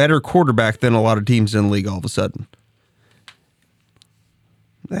a better quarterback than a lot of teams in the league all of a sudden.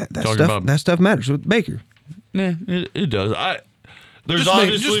 That stuff matters with Baker. Yeah, it does. There's Just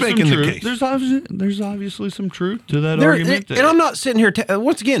obviously making some the truth. case. There's obviously some truth to that There- argument. and I'm not sitting here.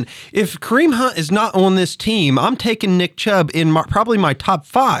 Once again, if Kareem Hunt is not on this team, I'm taking Nick Chubb in probably my top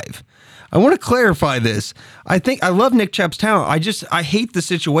 5. I want to clarify this. I love Nick Chubb's talent. I hate the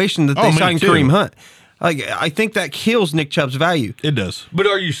situation that they me signed too. Kareem Hunt. Like I think that kills Nick Chubb's value it does. But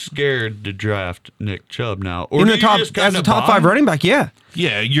are you scared to draft Nick Chubb now, or in do the you top just as kinda a top buy? 5 running back. Yeah,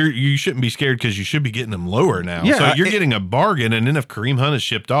 Yeah, you shouldn't be scared because you should be getting them lower now. Yeah, so you're getting a bargain, and then if Kareem Hunt is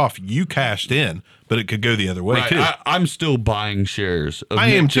shipped off, you cashed in, but it could go the other way Right, too. I'm still buying shares of I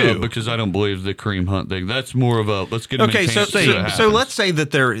Nick am Chubb too. because I don't believe the Kareem Hunt thing. That's more of a let's get him okay. in So camp, see what so happens. let's say that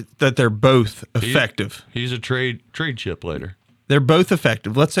they're both effective. He's a trade chip later. They're both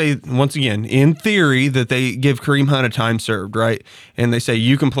effective. Let's say, once again, in theory, that they give Kareem Hunt a time served, right? And they say,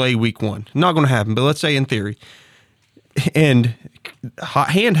 you can play week 1. Not going to happen, but let's say in theory. And hot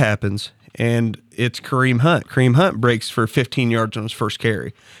hand happens, and it's Kareem Hunt. Kareem Hunt breaks for 15 yards on his first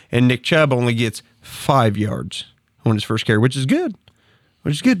carry. And Nick Chubb only gets 5 yards on his first carry, which is good.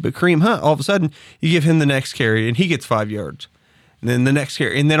 But Kareem Hunt, all of a sudden, you give him the next carry, and he gets 5 yards. And then the next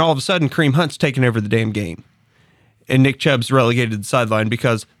carry. And then all of a sudden, Kareem Hunt's taking over the damn game. And Nick Chubb's relegated to the sideline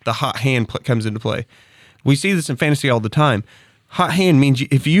because the hot hand comes into play. We see this in fantasy all the time. Hot hand means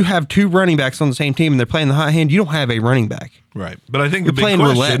if you have 2 running backs on the same team and they're playing the hot hand, you don't have a running back. Right. But I think You're the big playing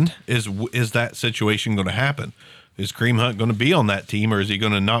question roulette. is that situation going to happen? Is Kareem Hunt going to be on that team, or is he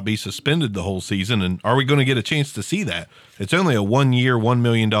going to not be suspended the whole season? And are we going to get a chance to see that? It's only a 1-year, $1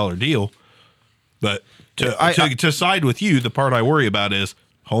 million deal. But to side with you, the part I worry about is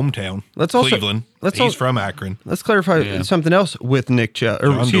hometown. Cleveland. He's from Akron. Let's clarify something else with Nick Chubb, or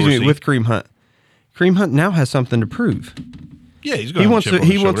John excuse me, Dorsey. with Kareem Hunt. Kareem Hunt now has something to prove. Yeah, he's He going wants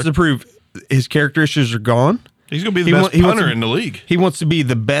to prove his characteristics are gone. He's going to be He the wa- best he wants punter to- in the league. He wants to be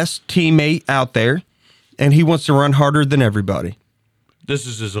the best teammate out there, and he wants to run harder than everybody. This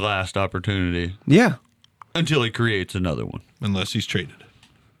is his last opportunity Yeah. until he creates another one. Unless he's traded.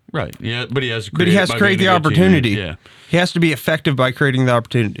 Right. Yeah, but he has to But he has to create the opportunity. Yeah. He has to be effective by creating the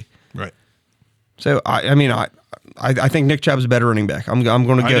opportunity. Right. So I think Nick Chubb's a better running back. I'm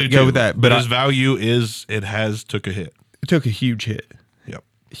going to go with that. But his value is it has took a hit. It took a huge hit. Yep.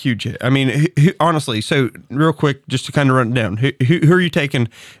 Huge hit. I mean, honestly, so real quick, just to kind of run it down, who are you taking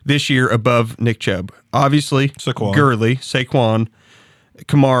this year above Nick Chubb? Obviously, Saquon. Gurley, Saquon,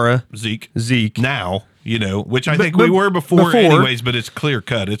 Kamara, Zeke. Now, which I think but we were before anyways, but it's clear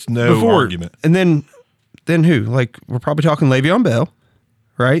cut. It's no argument. And then who? Like, we're probably talking Le'Veon Bell,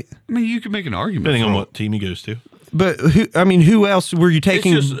 right? I mean, you could make an argument. Depending on what team he goes to. But who else were you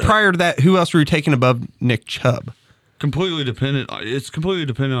taking just, prior to that? Who else were you taking above Nick Chubb? Completely dependent. It's completely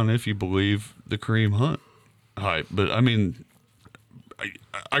dependent on if you believe the Kareem Hunt hype. But I mean,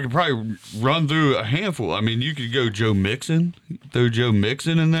 I could probably run through a handful. I mean, you could go Joe Mixon, throw Joe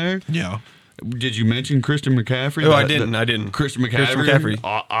Mixon in there. Yeah. Did you mention Christian McCaffrey? Oh, I didn't. Christian McCaffrey.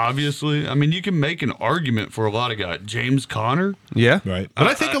 Obviously. I mean, you can make an argument for a lot of guys. James Conner. Yeah. Right. But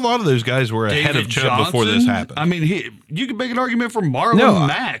I think a lot of those guys were ahead David of Chubb before this Johnson. happened. I mean, you could make an argument for Marlon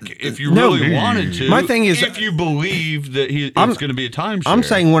Mack if you really wanted to. My thing is, if you believe that it's going to be a timeshare. I'm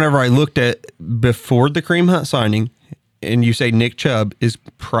saying whenever I looked at before the Kareem Hunt signing, and you say Nick Chubb is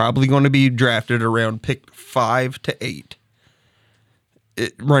probably going to be drafted around pick 5 to 8,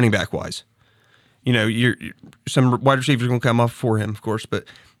 running back wise. You're some wide receivers are going to come off for him, of course, but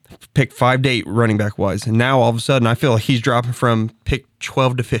pick 5 to 8 running back wise. And now all of a sudden, I feel like he's dropping from pick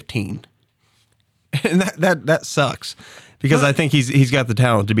 12 to 15, and that sucks because I think he's got the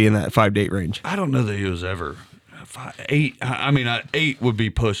talent to be in that 5 to 8 range. I don't know that he was ever 8. I mean, 8 would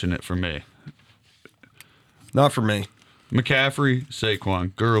be pushing it for me. Not for me. McCaffrey,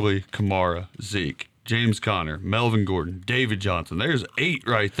 Saquon, Gurley, Kamara, Zeke, James Conner, Melvin Gordon, David Johnson. There's 8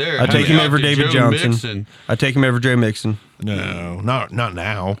 right there. I take him over David Joe Johnson. Mixon. I take him over Joe Mixon. No, not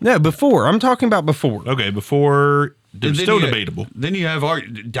now. No, before. I'm talking about before. Okay, before And still then debatable. Then you have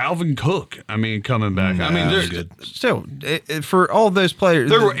Dalvin Cook. I mean, coming back. I mean, there's good. Still, for all those players,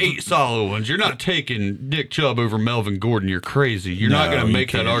 There were 8 solid ones. You're not taking Nick Chubb over Melvin Gordon. You're crazy. You're not going to you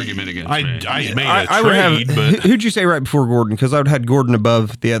make that can't. argument against I me. made a I would trade, have. but Who'd you say right before Gordon? Because I would have had Gordon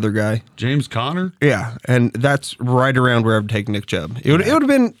above the other guy. James Conner? Yeah, and that's right around where I would take Nick Chubb. It would have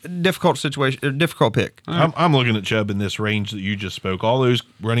been a difficult situation, a difficult pick. I'm looking at Chubb in this range that you just spoke. All those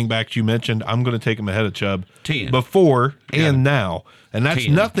running backs you mentioned, I'm going to take him ahead of Chubb 10. before and now. And that's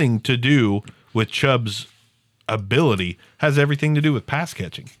 10. nothing to do with Chubb's ability. Has everything to do with pass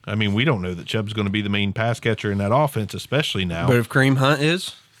catching. I mean, we don't know that Chubb's going to be the main pass catcher in that offense, especially now. But if Kareem Hunt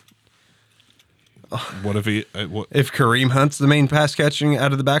is, What if he? if Kareem Hunt's the main pass catching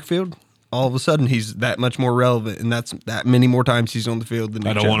out of the backfield, all of a sudden he's that much more relevant, and that's that many more times he's on the field than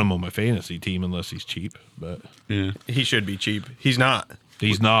Nick I don't Chubb. want him on my fantasy team unless he's cheap. But Yeah. He should be cheap. He's not.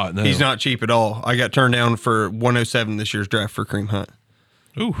 he's not. No. He's not cheap at all. I got turned down for 107 this year's draft for Kareem Hunt.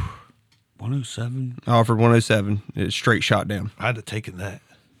 Ooh, 107? I offered 107. It's straight shot down. I'd have taken that.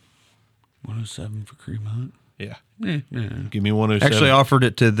 107 for Kareem Hunt? Yeah. Yeah. Give me 107. Actually, I offered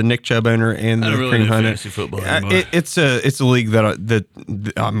it to the Nick Chubb owner and the I don't really Kareem know Hunt. fantasy football anymore. It's a league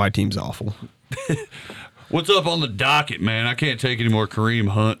that my team's awful. What's up on the docket, man? I can't take any more Kareem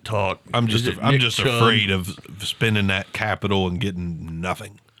Hunt talk. I'm Is just it Nick Chubb? afraid of spending that capital and getting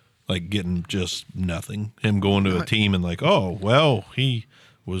nothing. Like getting just nothing. Him going to a team and like, oh, well, he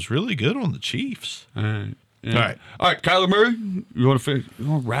was really good on the Chiefs. All right. Yeah. All right. Kyler Murray. You want to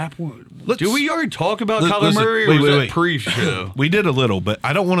wrap one? Did we already talk about Kyler listen, Murray, or wait, was wait, that wait. pre-show? We did a little, but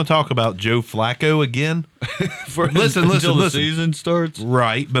I don't want to talk about Joe Flacco again. Listen, until the listen. season starts.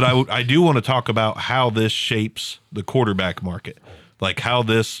 Right, but I do want to talk about how this shapes the quarterback market, like how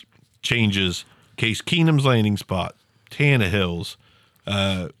this changes Case Keenum's landing spot, Tannehill's,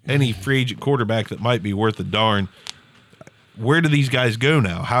 any free agent quarterback that might be worth a darn. Where do these guys go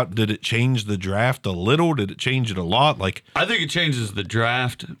now? How did it change the draft a little? Did it change it a lot? Like, I think it changes the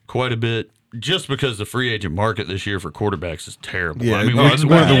draft quite a bit, just because the free agent market this year for quarterbacks is terrible. Yeah, I mean, it's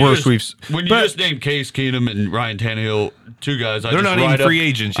one of the worst When you but- just named Case Keenum and Ryan Tannehill, two guys, they're not even free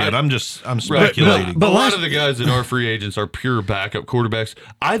agents yet. I'm speculating. But a lot of the guys that are free agents are pure backup quarterbacks.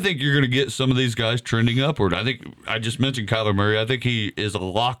 I think you're going to get some of these guys trending upward. I think I just mentioned Kyler Murray. I think he is a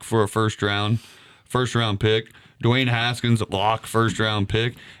lock for a first round pick. Dwayne Haskins, lock first-round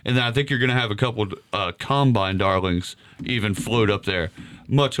pick. And then I think you're going to have a couple combine darlings even float up there,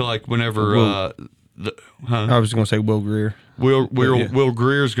 much like whenever I was going to say Will Greer. Will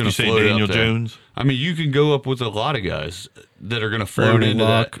Greer's going You to say float Daniel up there. Jones? I mean, you can go up with a lot of guys. that are going to float Learning into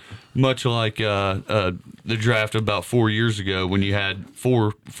luck. that. Much like the draft about 4 years ago when you had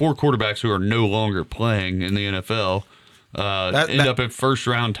four quarterbacks who are no longer playing in the NFL end up at first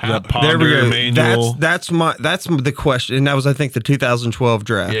round talent. There we go. Manuel. That's the question. And that was, I think, the 2012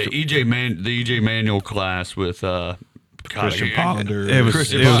 draft. Yeah, the EJ Manuel class with Christian Ponder. It was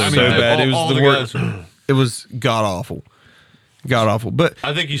Christian so Ponder. bad. It was all the the worst. guys- It was god awful. God awful. But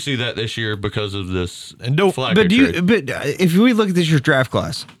I think you see that this year because of this. And don't- Flacco but trade. if we look at this year's draft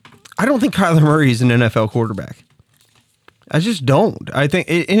class, I don't think Kyler Murray is an NFL quarterback. I just don't. I think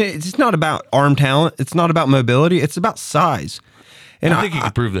it's not about arm talent. It's not about mobility. It's about size. And I think you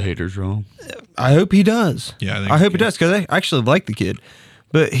can prove the haters wrong. I hope he does. Yeah, I think I he hope he can. does because I actually like the kid,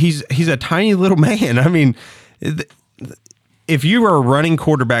 but he's a tiny little man. I mean, if you are a running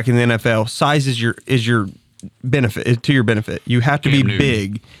quarterback in the NFL, size is your benefit to your benefit. You have to Cam be Newton.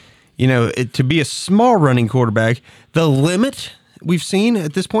 big. You know, to be a small running quarterback, the limit we've seen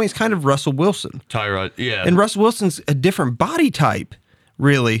at this point is kind of Russell Wilson. Tyrod, yeah. And Russell Wilson's a different body type,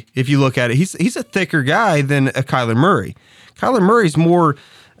 really, if you look at it. He's a thicker guy than a Kyler Murray. Kyler Murray's more,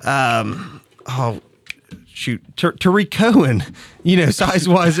 Tariq Cohen,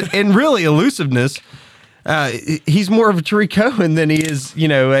 size-wise, and really elusiveness. He's more of a Tariq Cohen than he is,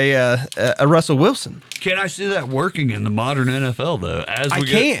 a Russell Wilson. Can I see that working in the modern NFL though? As I we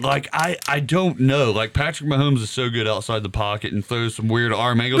can't. get, I don't know. Like Patrick Mahomes is so good outside the pocket and throws some weird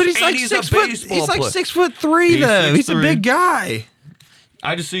arm angles. But he's and like he's 6 a foot. baseball He's like player. 6'3" He's though. He's a 6'3". big guy.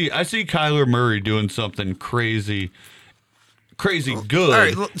 I see Kyler Murray doing something crazy good All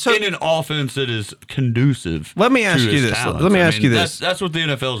right, so- in an offense that is conducive. Let me ask to you his this. talents. Let me I ask mean, you this. That's what the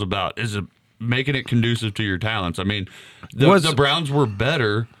NFL is about. Is making it conducive to your talents. I mean, Was- the Browns were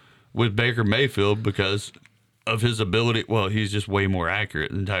better with Baker Mayfield because of his ability. Well, he's just way more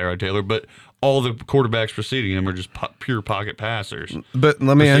accurate than Tyrod Taylor, but all the quarterbacks preceding him are just pure pocket passers. But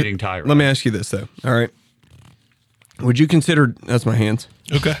let me Preceding Tyrod. let me ask you this though. All right. Would you consider that's my hands?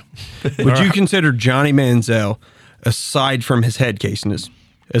 Okay. Would you consider Johnny Manziel, aside from his head caseness,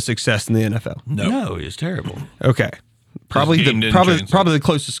 a success in the NFL? No, he's terrible. Okay, probably His game the didn't translate. probably the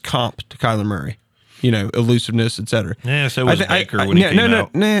closest comp to Kyler Murray. Elusiveness, etc. Yeah, so was Baker when he came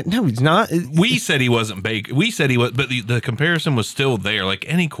out. No, he's not. We said he wasn't Baker. We said he was, but the comparison was still there. Like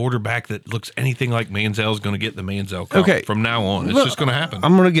any quarterback that looks anything like Manziel is going to get the Manziel comp Okay. from now on. It's Well, just going to happen.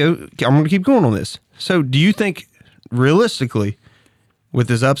 I'm gonna keep going on this. So, do you think, realistically, with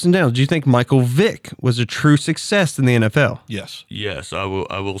his ups and downs, do you think Michael Vick was a true success in the NFL? Yes. Yes, I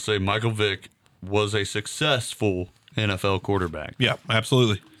will say Michael Vick was a successful NFL quarterback. Yeah,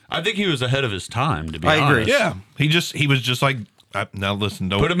 absolutely. I think he was ahead of his time, to be I agree. honest. Yeah. He was just like, now listen,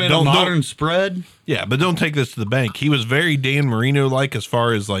 don't Put him in don't, a modern don't- spread. yeah, but don't take this to the bank. He was very Dan Marino like as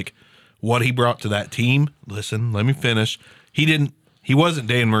far as like what he brought to that team. Listen, let me finish. He wasn't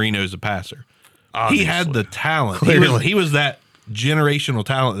Dan Marino as a passer. He had Obviously. the talent. Clearly. He was that generational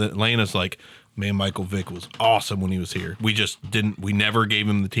talent that Atlanta's like, man, Michael Vick was awesome when he was here. We never gave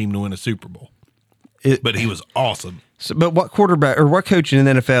him the team to win a Super Bowl. But he was awesome. So, but what quarterback or what coach in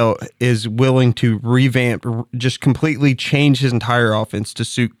the NFL is willing to revamp, just completely change his entire offense to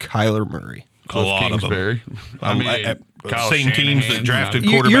suit Kyler Murray? A lot of them. Kingsbury. I mean, Kyle same teams that Shanahan, drafted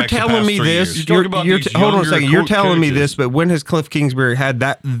you know. quarterbacks. You're the telling past me 3 this. years. You're talking about these Hold on a younger second. You're telling me coaches. this, but when has Cliff Kingsbury had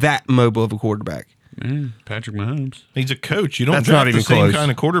that mobile of a quarterback? Patrick Mahomes. He's a coach. You don't That's draft not even the same close.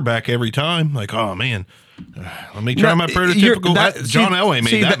 kind of quarterback every time. Like, oh man, let me try No, my you're- prototypical. John Elway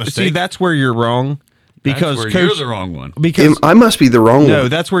made that mistake. See, that's where you're wrong. Because That's where coach, you're the wrong one. because I must be the wrong no, one.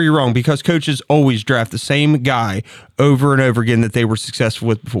 that's where you're wrong. Because coaches always draft the same guy over and over again that they were successful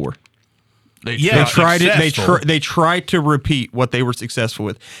with before. Yeah, They tried it. successful. They tried to repeat what they were successful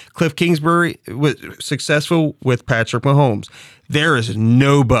with. Cliff Kingsbury was successful with Patrick Mahomes. There is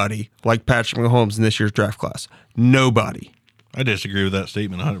nobody like Patrick Mahomes in this year's draft class. Nobody. I disagree with that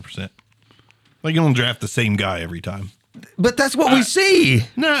statement 100%. Like, you don't draft the same guy every time. But that's what we see.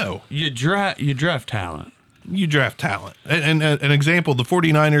 No, You draft talent. you draft talent. And an example, the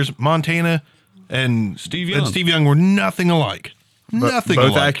 49ers, Montana and Steve Young. Steve Young were nothing alike. Nothing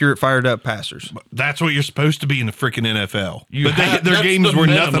Both alike. accurate, fired up passers. That's what you're supposed to be in the freaking NFL. But That's their games the were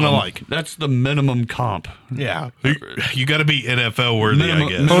minimum. nothing alike. That's the minimum comp. Yeah. You got to be NFL worthy, I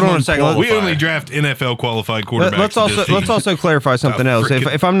guess. Hold on a second. We only draft NFL qualified quarterbacks. Let's also clarify something else.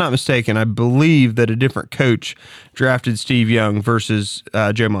 If I'm not mistaken, I believe that a different coach drafted Steve Young versus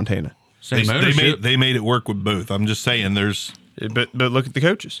Joe Montana. Same ownership. They made it work with both. I'm just saying there's But look at the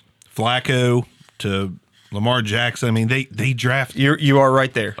coaches. Flacco to Lamar Jackson. I mean, they draft. You are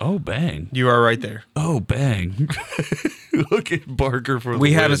right there. Oh, bang. You are right there. Oh, bang. Look at Barker for the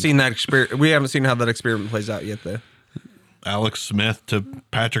We haven't win. seen that experiment. We haven't seen how that experiment plays out yet, though. Alex Smith to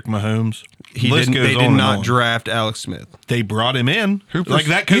Patrick Mahomes. They did not draft Alex Smith. They brought him in. Like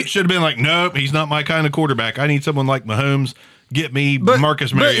that coach should have been like, nope, he's not my kind of quarterback. I need someone like Mahomes. Get me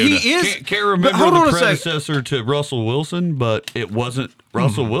Marcus Mariota. But he is. Can't remember the predecessor to Russell Wilson, but it wasn't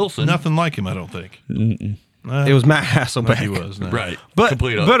Russell Wilson. Nothing like him, I don't think. It was Matt Hasselbeck. He was, no. Right. But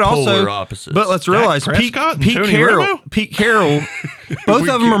also polar opposites. But let's realize Pete Tony Carroll, Romo? Pete Carroll, both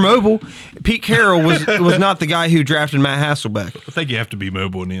of them are mobile. Pete Carroll was not the guy who drafted Matt Hasselbeck. I think you have to be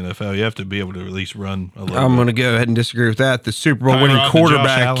mobile in the NFL. You have to be able to at least run a little I'm bit. going to go ahead and disagree with that. The Super Bowl winning Tyrod to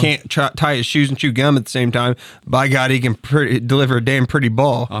quarterback Josh can't tie his shoes and chew gum at the same time. By God, he can deliver a damn pretty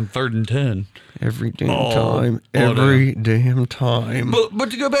ball on 3rd and 10. every damn time. Every damn time.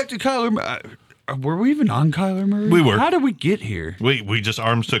 But to go back to Kyler Murray, were we even on Kyler Murray? We were. How did we get here? We just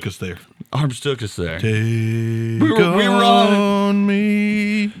arms took us there. Arms took us there. Take We were on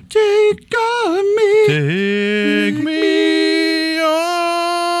me. Take on me. Take me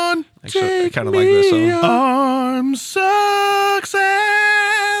on. Actually, I kind of like this song. Arms success.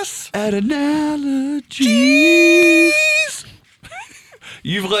 At analogies.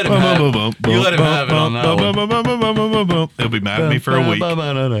 You've let him have it. You let him have it on that one. He'll be mad at me for a week. I'll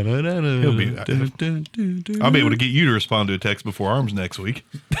be able to get you to respond to a text before Arms next week.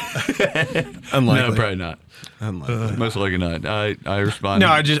 Unlikely. No, probably not. Unlikely. Most likely not. I respond. No,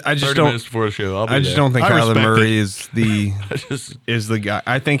 I just 30 don't. minutes before the show. I just don't think I Kyler respect Murray it. is the guy.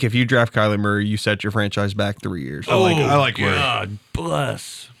 I think if you draft Kyler Murray, you set your franchise back 3 years. I like Murray. God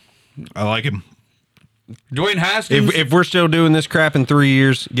bless. I like him. Dwayne Haskins. If we're still doing this crap in 3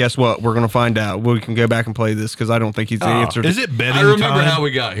 years, guess what? We're going to find out. We can go back and play this because I don't think he's the answer. Is it betting I remember time? how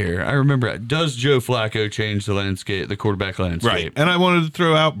we got here. I remember. Does Joe Flacco change the landscape, the quarterback landscape? Right. And I wanted to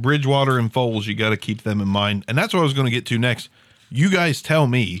throw out Bridgewater and Foles. You got to keep them in mind. And that's what I was going to get to next. You guys tell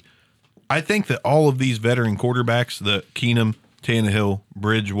me. I think that all of these veteran quarterbacks, the Keenum, Tannehill,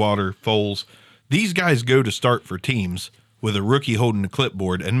 Bridgewater, Foles, these guys go to start for teams with a rookie holding a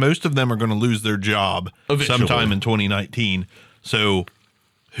clipboard, and most of them are going to lose their job sometime in 2019. So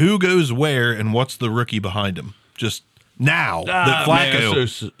who goes where and what's the rookie behind him? Just now that Flacco.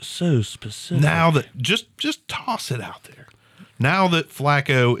 Man, so specific. Now that just toss it out there. Now that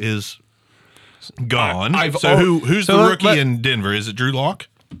Flacco is gone. Who's the rookie in Denver? Is it Drew Lock?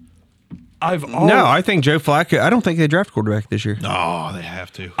 No, I think Joe Flacco. I don't think they draft quarterback this year. Oh, they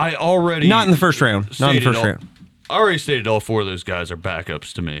have to. I already Not in the first round. Not in the first round. I already stated all 4 of those guys are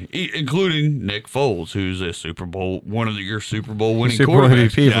backups to me, including Nick Foles, who's a Super Bowl, one of your Super Bowl winning Super Bowl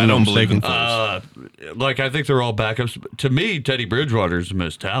quarterbacks. MVP, if I'm not mistaken. I think they're all backups. To me, Teddy Bridgewater is the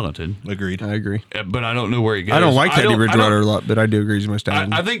most talented. Agreed. I agree. But I don't know where he goes. I don't like Teddy Bridgewater a lot, but I do agree he's most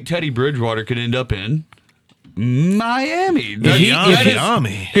talented. I think Teddy Bridgewater could end up in Miami.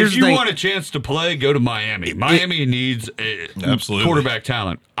 If you want a chance to play, go to Miami. Miami needs quarterback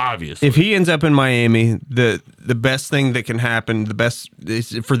talent, obviously. If he ends up in Miami, the best thing that can happen, the best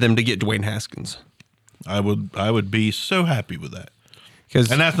is for them to get Dwayne Haskins. I would be so happy with that.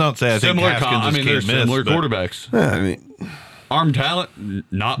 And that's not to say I think Haskins is they're similar miss, quarterbers. I mean, arm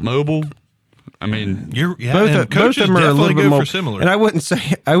talent, not mobile. I mean, both of them are a little bit more similar. And I wouldn't say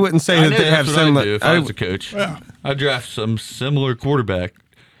that they have similar. If I was a coach, I draft some similar quarterback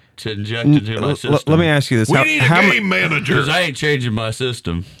to inject into my system. Let me ask you this: we need a game manager because I ain't changing my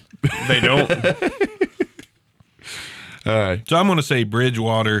system. They don't. All right, so I'm going to say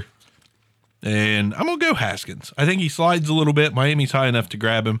Bridgewater, and I'm going to go Haskins. I think he slides a little bit. Miami's high enough to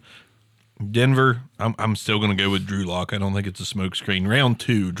grab him. Denver, I'm still going to go with Drew Lock. I don't think it's a smokescreen. Round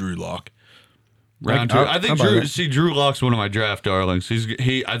 2, Drew Lock. Round 2. I think Drew Lock's one of my draft darlings.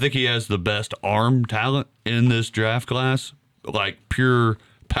 I think he has the best arm talent in this draft class, like pure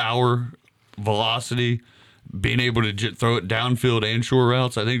power, velocity, being able to throw it downfield and short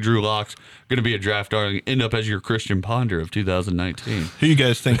routes. I think Drew Lock's going to be a draft darling, end up as your Christian Ponder of 2019. Who you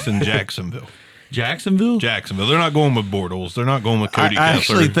guys think's in Jacksonville? Jacksonville. They're not going with Bortles. They're not going with Cody Kessler. I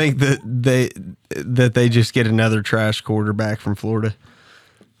actually think that they just get another trash quarterback from Florida.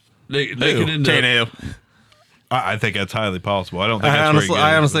 They could end up. I think that's highly possible. I don't think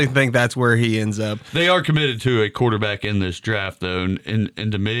I honestly think that's where he ends up. They are committed to a quarterback in this draft, though, and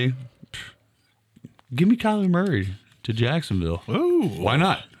to me, give me Kyler Murray to Jacksonville. Ooh, why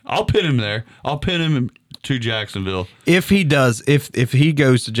not? I'll pin him there. I'll pin him to Jacksonville. If he does, if he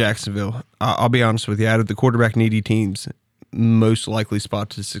goes to Jacksonville, I'll be honest with you, out of the quarterback needy teams, most likely spot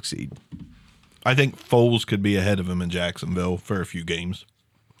to succeed. I think Foles could be ahead of him in Jacksonville for a few games.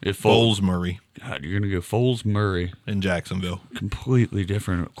 If Foles Murray. God, you're going to go Foles Murray in Jacksonville. Completely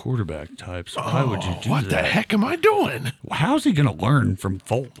different quarterback types. Why would you do that? What the heck am I doing? How's he going to learn from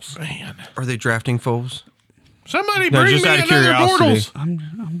Foles? Man. Are they drafting Foles? Somebody No, bring just me out of another curiosity. Bortles.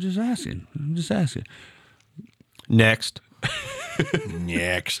 I'm just asking. Next.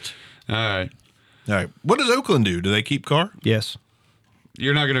 Next. All right. All right. What does Oakland do? Do they keep Carr? Yes.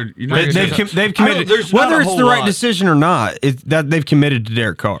 You're not gonna. They've committed. There's not Whether a it's whole the right lot. decision or not, it's that they've committed to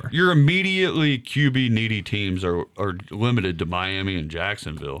Derek Carr. Your immediately QB needy teams are limited to Miami and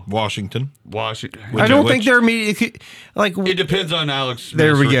Jacksonville. Washington. Washington. I don't which- think they're immediate. Like It depends on Alex Smith's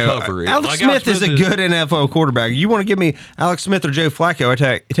there we go. recovery. Alex Like, Smith is a good NFL quarterback. You want to give me Alex Smith or Joe Flacco?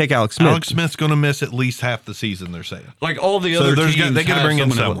 I take Alex Smith. Alex Smith's going to miss at least half the season, they're saying. Like all the So other there's teams, they gotta have bring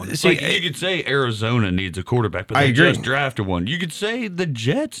in someone. someone. See, Like, you could say Arizona needs a quarterback, but I they agree. just drafted one. You could say the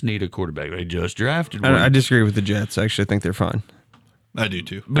Jets need a quarterback. They just drafted one. I disagree with the Jets. I actually think they're fine. I do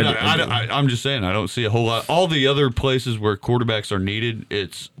too. But I do. I'm just saying, I don't see a whole lot. All the other places where quarterbacks are needed,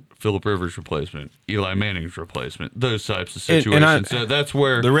 it's Phillip Rivers' replacement, Eli Manning's replacement, those types of And situations. So that's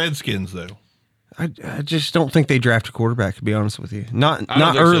where The Redskins, though. I just don't think they draft a quarterback. To be honest with you, not I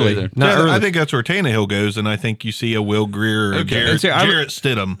don't think so early. either. Not Yeah, early. I think that's where Tannehill goes, and I think you see a Will Greer or Okay. Jarrett, See, Jarrett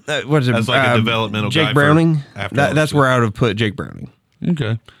Stidham what is it? as like a developmental guy Jake for Browning. after That's Alex where I would have put Jake Browning.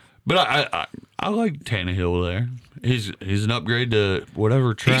 okay. But I like Tannehill there. He's an upgrade to whatever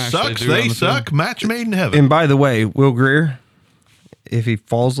He trash sucks. They, do on They the suck. field. Match made in heaven. And by the way, Will Greer, if he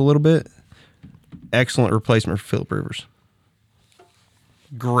falls a little bit, excellent replacement for Phillip Rivers.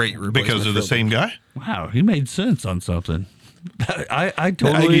 Great replacement Because for they're the Phillip same Rivers. guy? Wow, he made sense on something. I I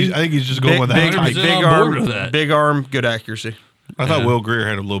totally. think he's just going with Big, that. big, 100% big on board with arm, that. big arm, good accuracy. I thought Yeah. Will Greer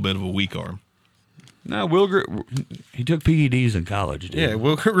had a little bit of a weak arm. No, he took PEDs in college. Dude. Yeah,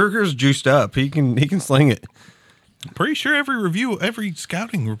 Will Greer's juiced up. He can sling it. Pretty sure every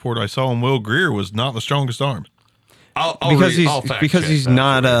scouting report I saw on Will Greer was not the strongest arm. I'll Because I'll fact because check he's that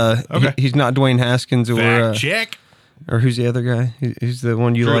not for you. Okay. he's not Dwayne Haskins or Fact check. or who's the other guy? Who's the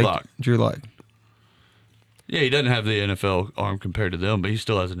one you Drew like? Lock. Drew Lock. Yeah, he doesn't have the NFL arm compared to them, but he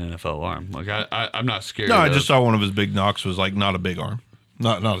still has an NFL arm. Like I'm not scared. No, I of- just saw one of his big knocks was like not a big arm.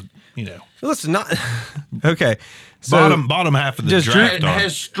 Not you know. Listen, not okay. So Bottom half of the just draft and arm.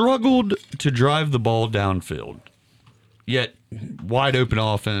 has struggled to drive the ball downfield. Yet wide open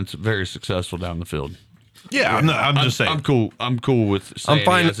offense, very successful down the field. Yeah, I'm just saying. I'm cool. I'm cool with saying I'm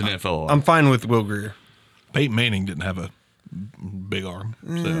fine. he has an NFL arm. I'm fine with Will Greer Peyton Manning didn't have a big arm.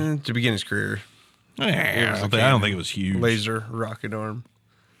 So. to begin his career. I don't think it was huge. Laser rocket arm.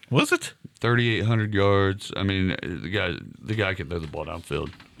 Was it? 3,800 yards. I mean, the guy can throw the ball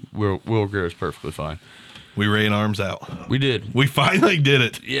downfield. Will Greer is perfectly fine. We ran arms out. We did. We finally did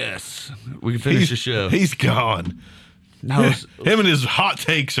it. Yes, we can finish the show. He's gone. Now it's- Him and his hot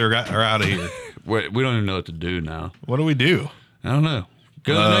takes are out of here. we don't even know what to do now. What do we do? I don't know.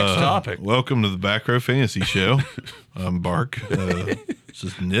 Go to the next topic. Welcome to the Back Row Fantasy Show. I'm Bark. This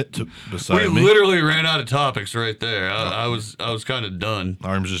is Knit beside We me. literally ran out of topics right there. I was kind of done.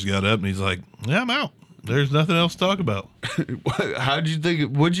 Arms just got up and he's like, "Yeah, I'm out. There's nothing else to talk about."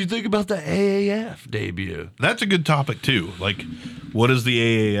 What'd you think about the AAF debut? That's a good topic too. Like, what does the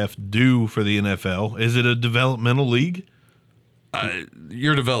AAF do for the NFL? Is it a developmental league?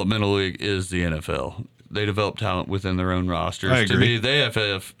 Your developmental league is the NFL. They develop talent within their own rosters. I To agree. me,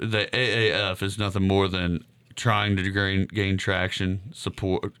 the AAF is nothing more than trying to gain traction,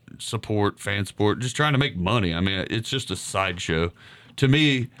 support, fan support, just trying to make money. I mean, it's just a sideshow. To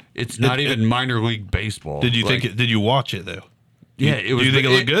me, it's not even minor league baseball. Did you Like, think it? Did you watch it though? Yeah, it was. Do you think it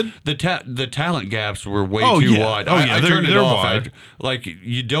looked good? The talent gaps were way Oh, too yeah. wide. Oh, yeah, I they're- turned it they're off. wide. Like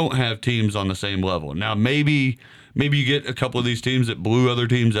you don't have teams on the same level. Now maybe you get a couple of these teams that blew other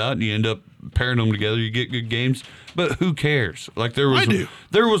teams out, and you end up pairing them together. You get good games, but who cares? Like there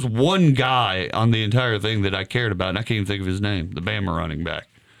was one guy on the entire thing that I cared about, and I can't even think of his name. The Bama running back,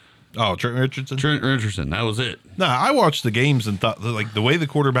 Oh, Trent Richardson. Trent Richardson. That was it. No, I watched the games and thought that, like the way the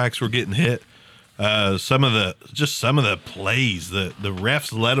quarterbacks were getting hit, some of the plays, the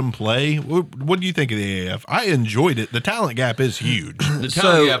refs let them play. What do you think of the AAF? I enjoyed it. The talent gap is huge. The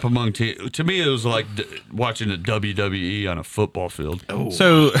talent gap among teams. To me, it was like watching a WWE on a football field.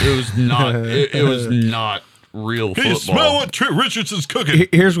 So It was not. It was not real Can you football. smell what Trent Richardson's cooking?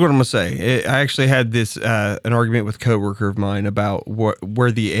 here's what I'm gonna say. I actually had this an argument with a coworker of mine about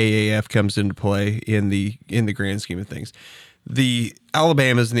where the AAF comes into play in the grand scheme of things. The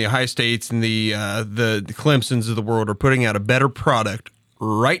Alabamas and the Ohio States and the Clemsons of the world are putting out a better product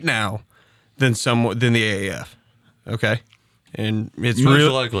right now than the AAF. Okay, and it's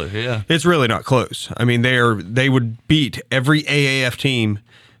Most likely, yeah. It's really not close. I mean, they would beat every AAF team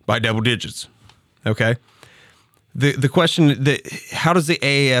by double digits. Okay. The question how does the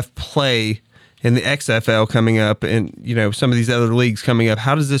AAF play and the XFL coming up, and some of these other leagues coming up,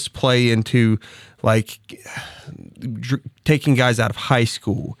 how does this play into like taking guys out of high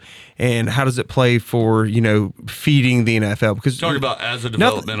school, and how does it play for feeding the NFL? Because talking about as a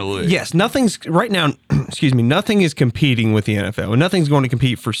developmental league. Yes, nothing's right now. Excuse me, nothing is competing with the NFL, and nothing's going to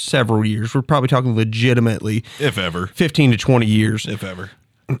compete for several years. We're probably talking legitimately, if ever, 15 to 20 years, if ever.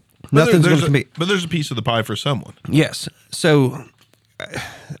 Nothing's going to compete. But there's a piece of the pie for someone. Yes, so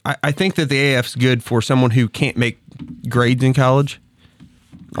I think that the AF's good for someone who can't make grades in college.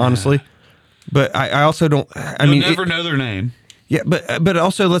 Honestly. But I also don't. You'll never know their name. Yeah, but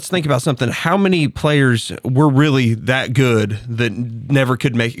also let's think about something. How many players were really that good that never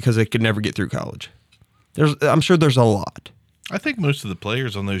could make it because they could never get through college? I'm sure there's a lot. I think most of the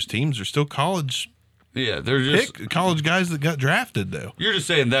players on those teams are still college. Yeah, they're just college guys that got drafted though. You're just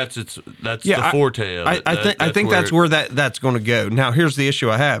saying that's the forte of it. I think that's where that's going to go. Now, here's the issue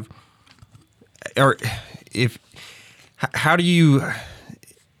I have. How do you?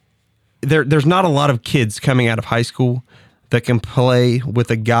 There's not a lot of kids coming out of high school that can play with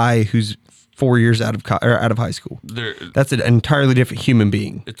a guy who's 4 years out of high school. That's an entirely different human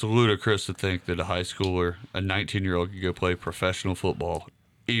being. It's ludicrous to think that a high schooler, a 19-year-old, could go play professional football,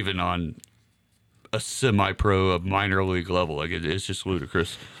 even on a semi-pro, a minor league level. Like it's just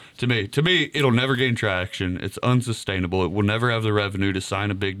ludicrous to me. To me, it'll never gain traction. It's unsustainable. It will never have the revenue to sign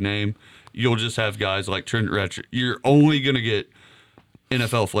a big name. You'll just have guys like Trent Retcher. You're only going to get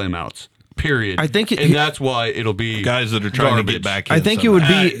NFL flameouts. Period. I think and that's why it'll be guys that are trying to get back in. I think it would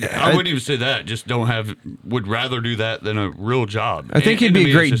be. I wouldn't even say that. Just would rather do that than a real job. I think it'd be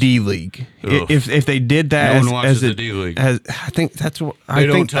a great D League if they did that. No one watches the D League. I think that's what they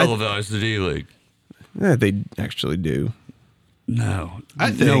don't televise the D League. Yeah, they actually do. No,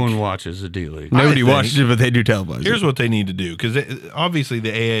 I think no one watches the D League. Nobody watches it, but they do televise. Here's what they need to do, because obviously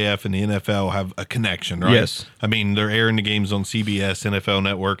the AAF and the NFL have a connection, right? Yes. I mean, they're airing the games on CBS, NFL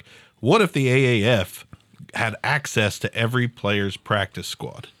Network. What if the AAF had access to every player's practice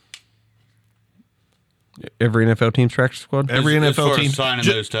squad? Every NFL team's practice squad? Every As NFL far team as signing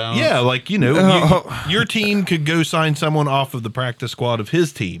those talents? Yeah, like your team could go sign someone off of the practice squad of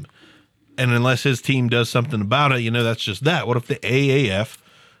his team. And unless his team does something about it, that's just that. What if the AAF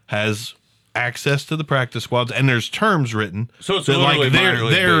has access to the practice squads and there's terms written? So it's literally minor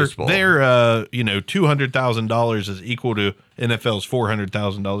league baseball. Their $200,000 is equal to NFL's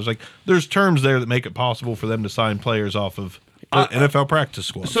 $400,000. Like there's terms there that make it possible for them to sign players off of NFL practice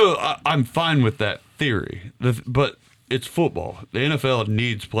squads. So I'm fine with that theory, but it's football. The NFL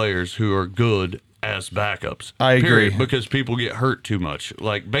needs players who are good as backups. I agree. Because people get hurt too much.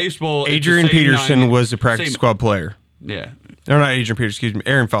 Like baseball. Adrian Peterson was a practice squad player. Yeah. No, not Adrian Peterson, excuse me.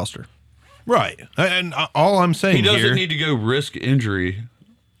 Aaron Foster. Right. And all I'm saying he doesn't here, need to go risk injury.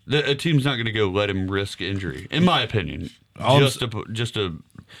 A team's not going to go let him risk injury, in my opinion. Just to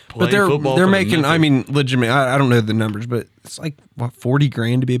play But football. they're making, legitimate. I don't know the numbers, but it's like what,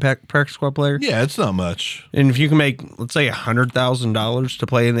 $40,000 to be a practice squad player. yeah, it's not much. And if you can make, let's say, $100,000 to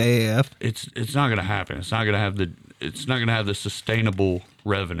play in the AAF, it's not going to happen. It's not going to have the sustainable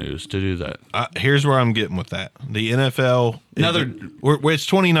revenues to do that. Here's where I'm getting with that. The NFL, it's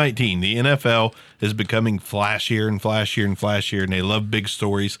 2019. The NFL is becoming flashier and flashier and flashier, and they love big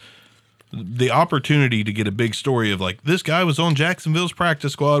stories. The opportunity to get a big story of like, this guy was on Jacksonville's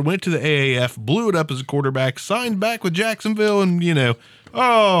practice squad, went to the AAF, blew it up as a quarterback, signed back with Jacksonville, and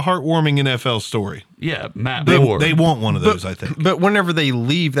heartwarming NFL story. Yeah, Matt They Moore. they want one of those, I think. but whenever they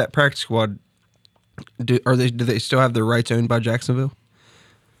leave that practice squad, do they still have their rights owned by Jacksonville?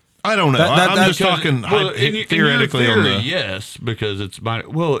 I don't know. I'm just talking theoretically in your on theory, the. yes, because it's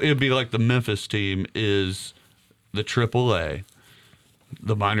it'd be like the Memphis team is the AAA,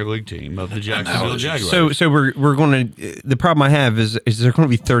 the minor league team of the Jacksonville Jaguars. So we're going to. The problem I have is there going to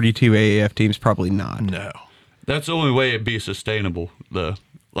be 32 AAF teams? Probably not. No. That's the only way it'd be sustainable.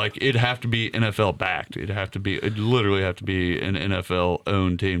 Like it'd have to be NFL backed. It'd literally have to be an NFL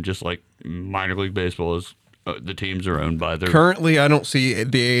owned team, just like minor league baseball is. The teams are owned by their. Currently, I don't see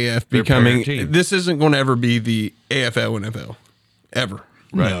the AAF becoming. This isn't going to ever be the AFL NFL, ever.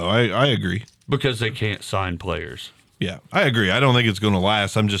 Right. No, I agree. Because they can't sign players. Yeah, I agree. I don't think it's going to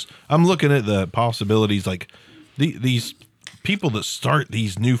last. I'm looking at the possibilities. Like these people that start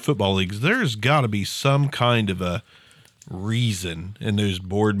these new football leagues, there's got to be some kind of a reason in those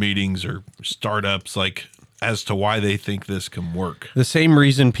board meetings or startups, like as to why they think this can work. The same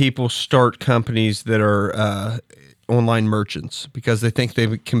reason people start companies that are online merchants, because they think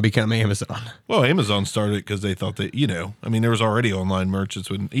they can become Amazon. Well, Amazon started because they thought that, there was already online merchants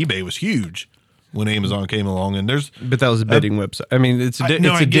when eBay was huge. when Amazon came along, and But that was a bidding website. I mean, it's a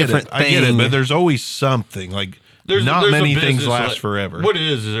different thing. I get it, but there's always something. Like, there's many things last forever. What it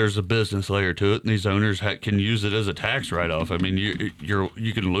is there's a business layer to it, and these owners can use it as a tax write-off. I mean,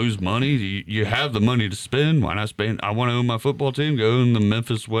 you can lose money. You have the money to spend. Why not spend? I want to own my football team. Go own the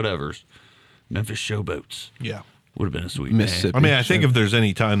Memphis Showboats. Yeah. Would have been a sweet Mississippi. name. I mean, I think if there's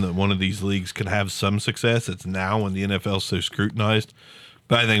any time that one of these leagues could have some success, it's now when the NFL's so scrutinized.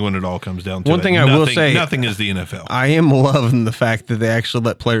 But I think when it all comes down to One thing I will say, nothing is the NFL. I am loving the fact that they actually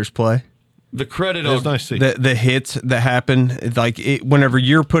let players play. The credit It's of nice to see. The hits that happen, like whenever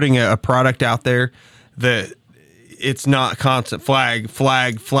you're putting a product out there, it's not constant flag.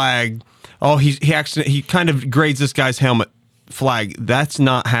 Oh, he kind of grades this guy's helmet. Flag. That's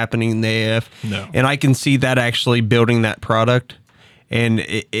not happening in the AF. No. And I can see that actually building that product. And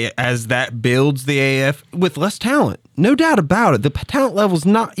as that builds the AF with less talent, no doubt about it, the talent level is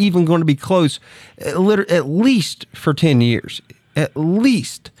not even going to be close, at least for 10 years, at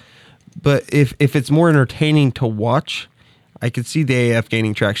least. But if it's more entertaining to watch, I could see the AF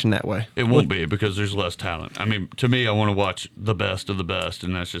gaining traction that way. It won't be because there's less talent. I mean, to me, I want to watch the best of the best,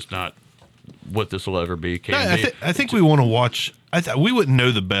 and that's just not what this will ever be. I think we want to watch. We wouldn't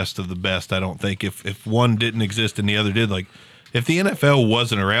know the best of the best, I don't think, if one didn't exist and the other did. Like, if the NFL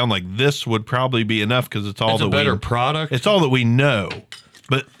wasn't around, like, this would probably be enough because it's all It's a better product. It's all that we know.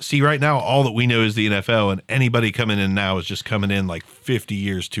 But see, right now, all that we know is the NFL, and anybody coming in now is just coming in like 50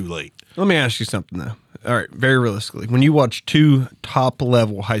 years too late. Let me ask you something, though. All right, very realistically, when you watch two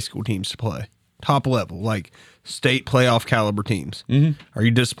top-level high school teams to play, top level, like state playoff caliber teams, are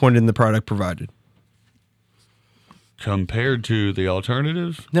you disappointed in the product provided? Compared to the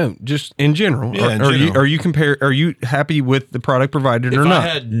alternatives? No, just in general. Yeah, in Are general. Are you happy with the product provided or If not? I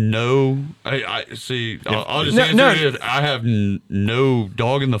had I see. I'll just No, answer it. I have no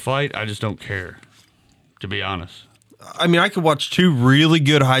dog in the fight. I just don't care, to be honest. I mean, I could watch two really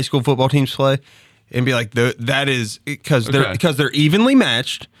good high school football teams play and be like, that is because they're evenly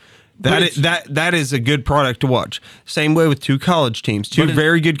matched. That is a good product to watch. Same way with two college teams,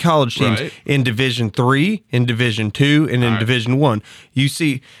 very good college teams Right. in Division III, in Division II, and in Division I. You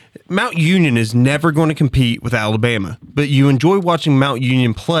see, Mount Union is never going to compete with Alabama, but you enjoy watching Mount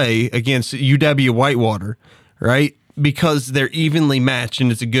Union play against UW Whitewater, right? Because they're evenly matched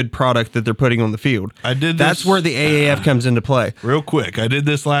and it's a good product that they're putting on the field. That's where the AAF comes into play. Real quick, I did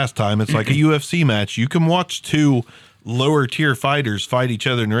this last time. It's like a UFC match. You can watch two lower tier fighters fight each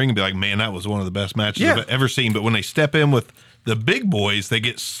other in the ring and be like, man, that was one of the best matches I've ever seen. But when they step in with the big boys, they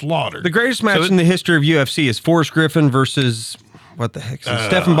get slaughtered. The greatest match in the history of UFC is Forrest Griffin versus what the heck is it?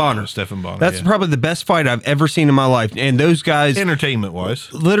 Stephen Bonner. Stephen Bonner. That's probably the best fight I've ever seen in my life. And those guys, entertainment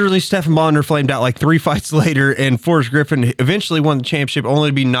wise, literally Stephen Bonner flamed out like 3 fights later, and Forrest Griffin eventually won the championship, only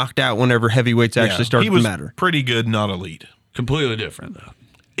to be knocked out whenever heavyweights actually started to matter. Pretty good, not elite. Completely different, though.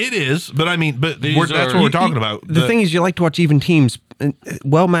 It is, but I mean, that's what we're talking about. The thing is, you like to watch even teams,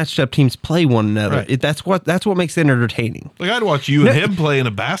 well matched up teams play one another. Right. That's what makes it entertaining. Like, I'd watch you and him play in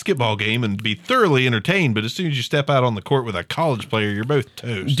a basketball game and be thoroughly entertained, but as soon as you step out on the court with a college player, you're both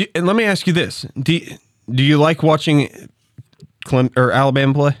toast. And let me ask you this: Do you like watching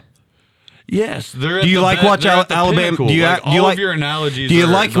Alabama play? Yes, do you like watching Alabama? Do you like your analogies? Do you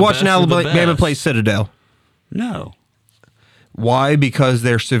like watching Alabama play Citadel? No. Why? Because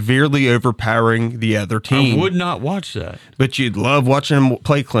they're severely overpowering the other team. I would not watch that. But you'd love watching them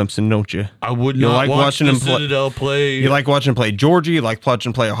play Clemson, don't you? I would not watch the Citadel play. You like watching them play Georgia. You like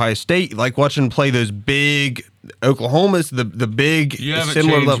watching them play Ohio State. You like watching them play those big Oklahomas, the big You haven't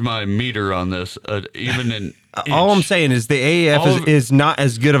similar changed level. my meter on this, even in All I'm saying is the AAF is not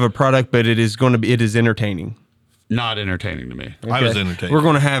as good of a product, but it is entertaining. Not entertaining to me. I was entertained. We're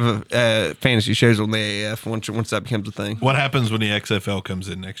going to have fantasy shows on the AAF once that becomes a thing. What happens when the XFL comes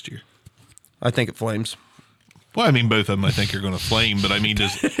in next year? I think it flames. Well, I mean, both of them I think are going to flame, but I mean,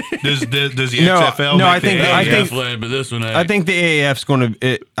 does the XFL? No, make I think flame, but this one ain't. I think the AAF's going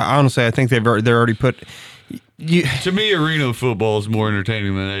to. Honestly, I think they're already put. To me, arena football is more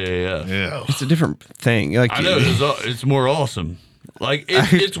entertaining than AAF. Yeah, it's a different thing. Like, I know it's more awesome. Like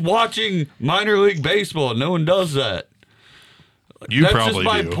it's watching minor league baseball. No one does that. That's probably just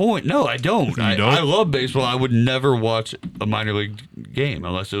my point. No, I don't. You don't? I love baseball. I would never watch a minor league game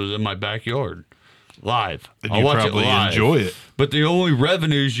unless it was in my backyard, live. And I'll you watch probably it live. enjoy it. But the only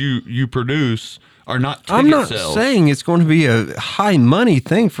revenues you produce are not ticket I'm not sales. saying it's going to be a high money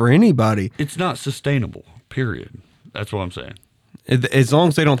thing for anybody. It's not sustainable. Period. That's what I'm saying. As long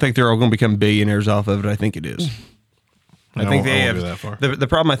as they don't think they're all going to become billionaires off of it, I think it is. I think they have that far. The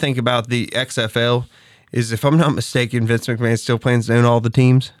problem I think about the XFL is, if I'm not mistaken, Vince McMahon still plans to own all the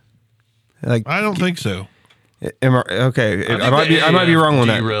teams. Like, I don't think so. okay, I might be wrong on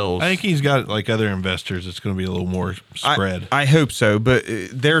that. I think he's got like other investors. It's going to be a little more spread. I hope so, but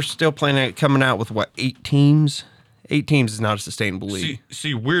they're still planning coming out with what 8 teams. 8 teams is not a sustainable league.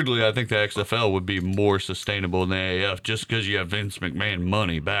 See, weirdly, I think the XFL would be more sustainable than the AAF just because you have Vince McMahon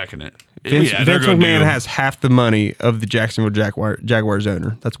money backing it. Vince they're gonna McMahon has half the money of the Jacksonville Jaguars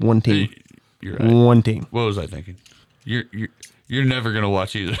owner. That's one team. You're right. One team. What was I thinking? You're never gonna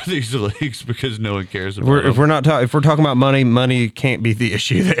watch either of these leagues because no one cares about If we're talking about money can't be the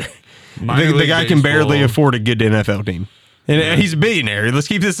issue there. Minor The league guy can barely baseball. afford a good NFL team. And he's a billionaire. Let's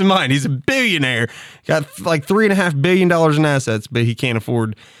keep this in mind. He's a billionaire. Got like $3.5 billion in assets, but he can't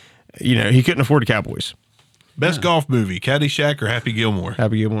afford, he couldn't afford the Cowboys. Best golf movie: Caddyshack or Happy Gilmore?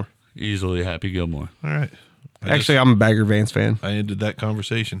 Happy Gilmore. Easily Happy Gilmore. All right. Actually, I'm a Bagger Vance fan. I ended that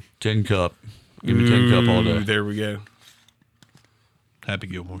conversation. 10 Cup. Give me 10 Cup all day. There we go. Happy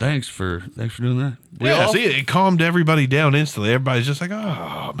Gilmore. Thanks for doing that. See, it calmed everybody down instantly. Everybody's just like,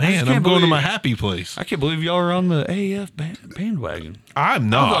 "Oh man, I'm going to my happy place." I can't believe y'all are on the AAF bandwagon.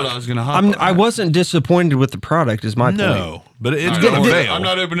 I'm I thought I not. was gonna hop on I that. wasn't disappointed with the product. Is my point. No, but it's All right, going don't to worry. fail. I'm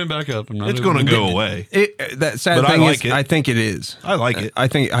not opening it back up. It's going to go away. That sad But I thing like is, it. I think it is. I like it. I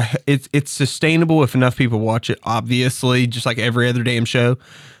think it's sustainable if enough people watch it. Obviously, just like every other damn show.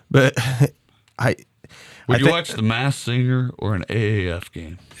 But Would you watch The Masked Singer or an AAF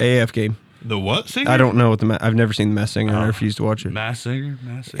game? AF game. The what singer? I don't know what I've never seen the Masked Singer. I refuse to watch it. Masked Singer?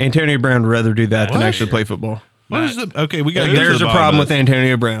 Masked Singer. Antonio Brown would rather do that than What? actually play football. What is the? Okay, we got. There's a problem with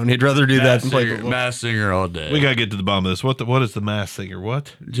Antonio Brown. He'd rather do that Masked than play Singer, football. Masked Singer all day. We got to get to the bottom of this. What is the Masked Singer?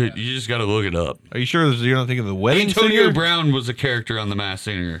 What? Dude, you just got to look it up. Are you sure you're not thinking of the wedding Antonio singer? Brown was a character on The Masked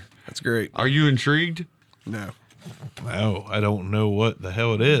Singer. That's great. Are you intrigued? No. No, I don't know what the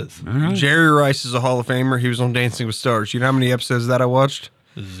hell it is. Jerry Rice is a Hall of Famer. He was on Dancing with Stars. You know how many episodes of that I watched?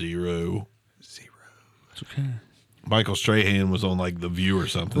 0. It's okay. Michael Strahan was on like The View or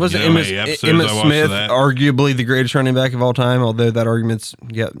something. Was it You know how Emmitt, many episodes Emmitt I watched of Smith, that? arguably the greatest running back of all time, although that argument's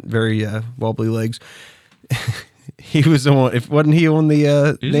got very wobbly legs. He was on. If wasn't he on the He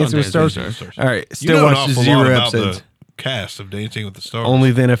was on Dancing with Dancing Stars? with Stars. All right, You still know an watched awful 0 lot about episodes. the cast of Dancing with the Stars.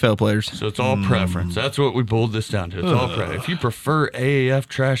 Only the NFL players. So it's all preference. That's what we boiled this down to. It's all preference. If you prefer AAF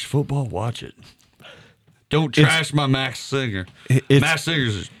trash football, watch it. Don't trash my Masked Singer. Masked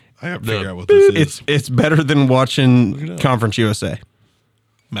Singer's I got to figure out what this is. It's better than watching Conference USA.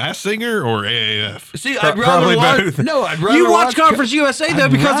 Masked Singer or AAF? See, Pro- I'd rather probably watch. both. No, I'd rather You watch Conference USA though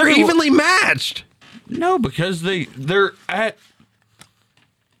I'd because they're rather- evenly matched. No, because they're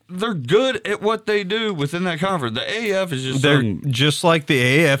good at what they do within that conference. The AAF is just They're just like the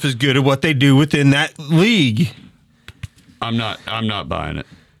AAF is good at what they do within that league. I'm not buying it.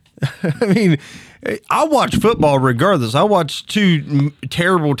 I mean, I watch football regardless. I watch 2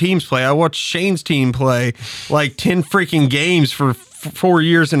 terrible teams play. I watched Shane's team play like 10 freaking games for 4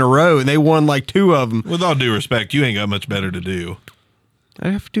 years in a row, and they won like 2 of them. With all due respect, you ain't got much better to do. I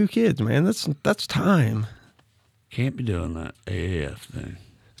have 2 kids, man. That's time. Can't be doing that AAF thing.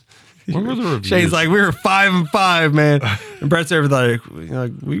 Where were the reviews? Shane's like, we were 5-5, man. And Brett's over like,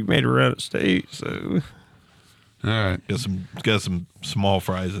 we made a run at state, so. All right, Got some small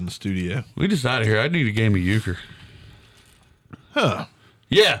fries in the studio. we decided here. I need a game of euchre. Huh.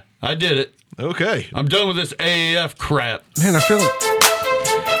 Yeah, I did it. Okay. I'm done with this AAF crap. Man, I feel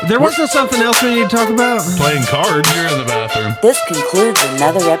like there wasn't something else we need to talk about. Playing cards. You're in the bathroom. This concludes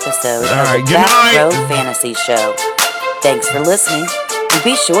another episode All right, of the good Back night. Row Fantasy Show. Thanks for listening, and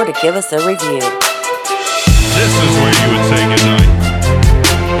be sure to give us a review. This is where you would say goodnight.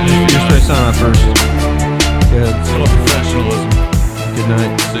 You're supposed to sign off first. Good. Still professionalism. Good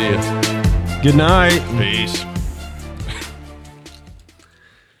night. See ya. Good night. Peace.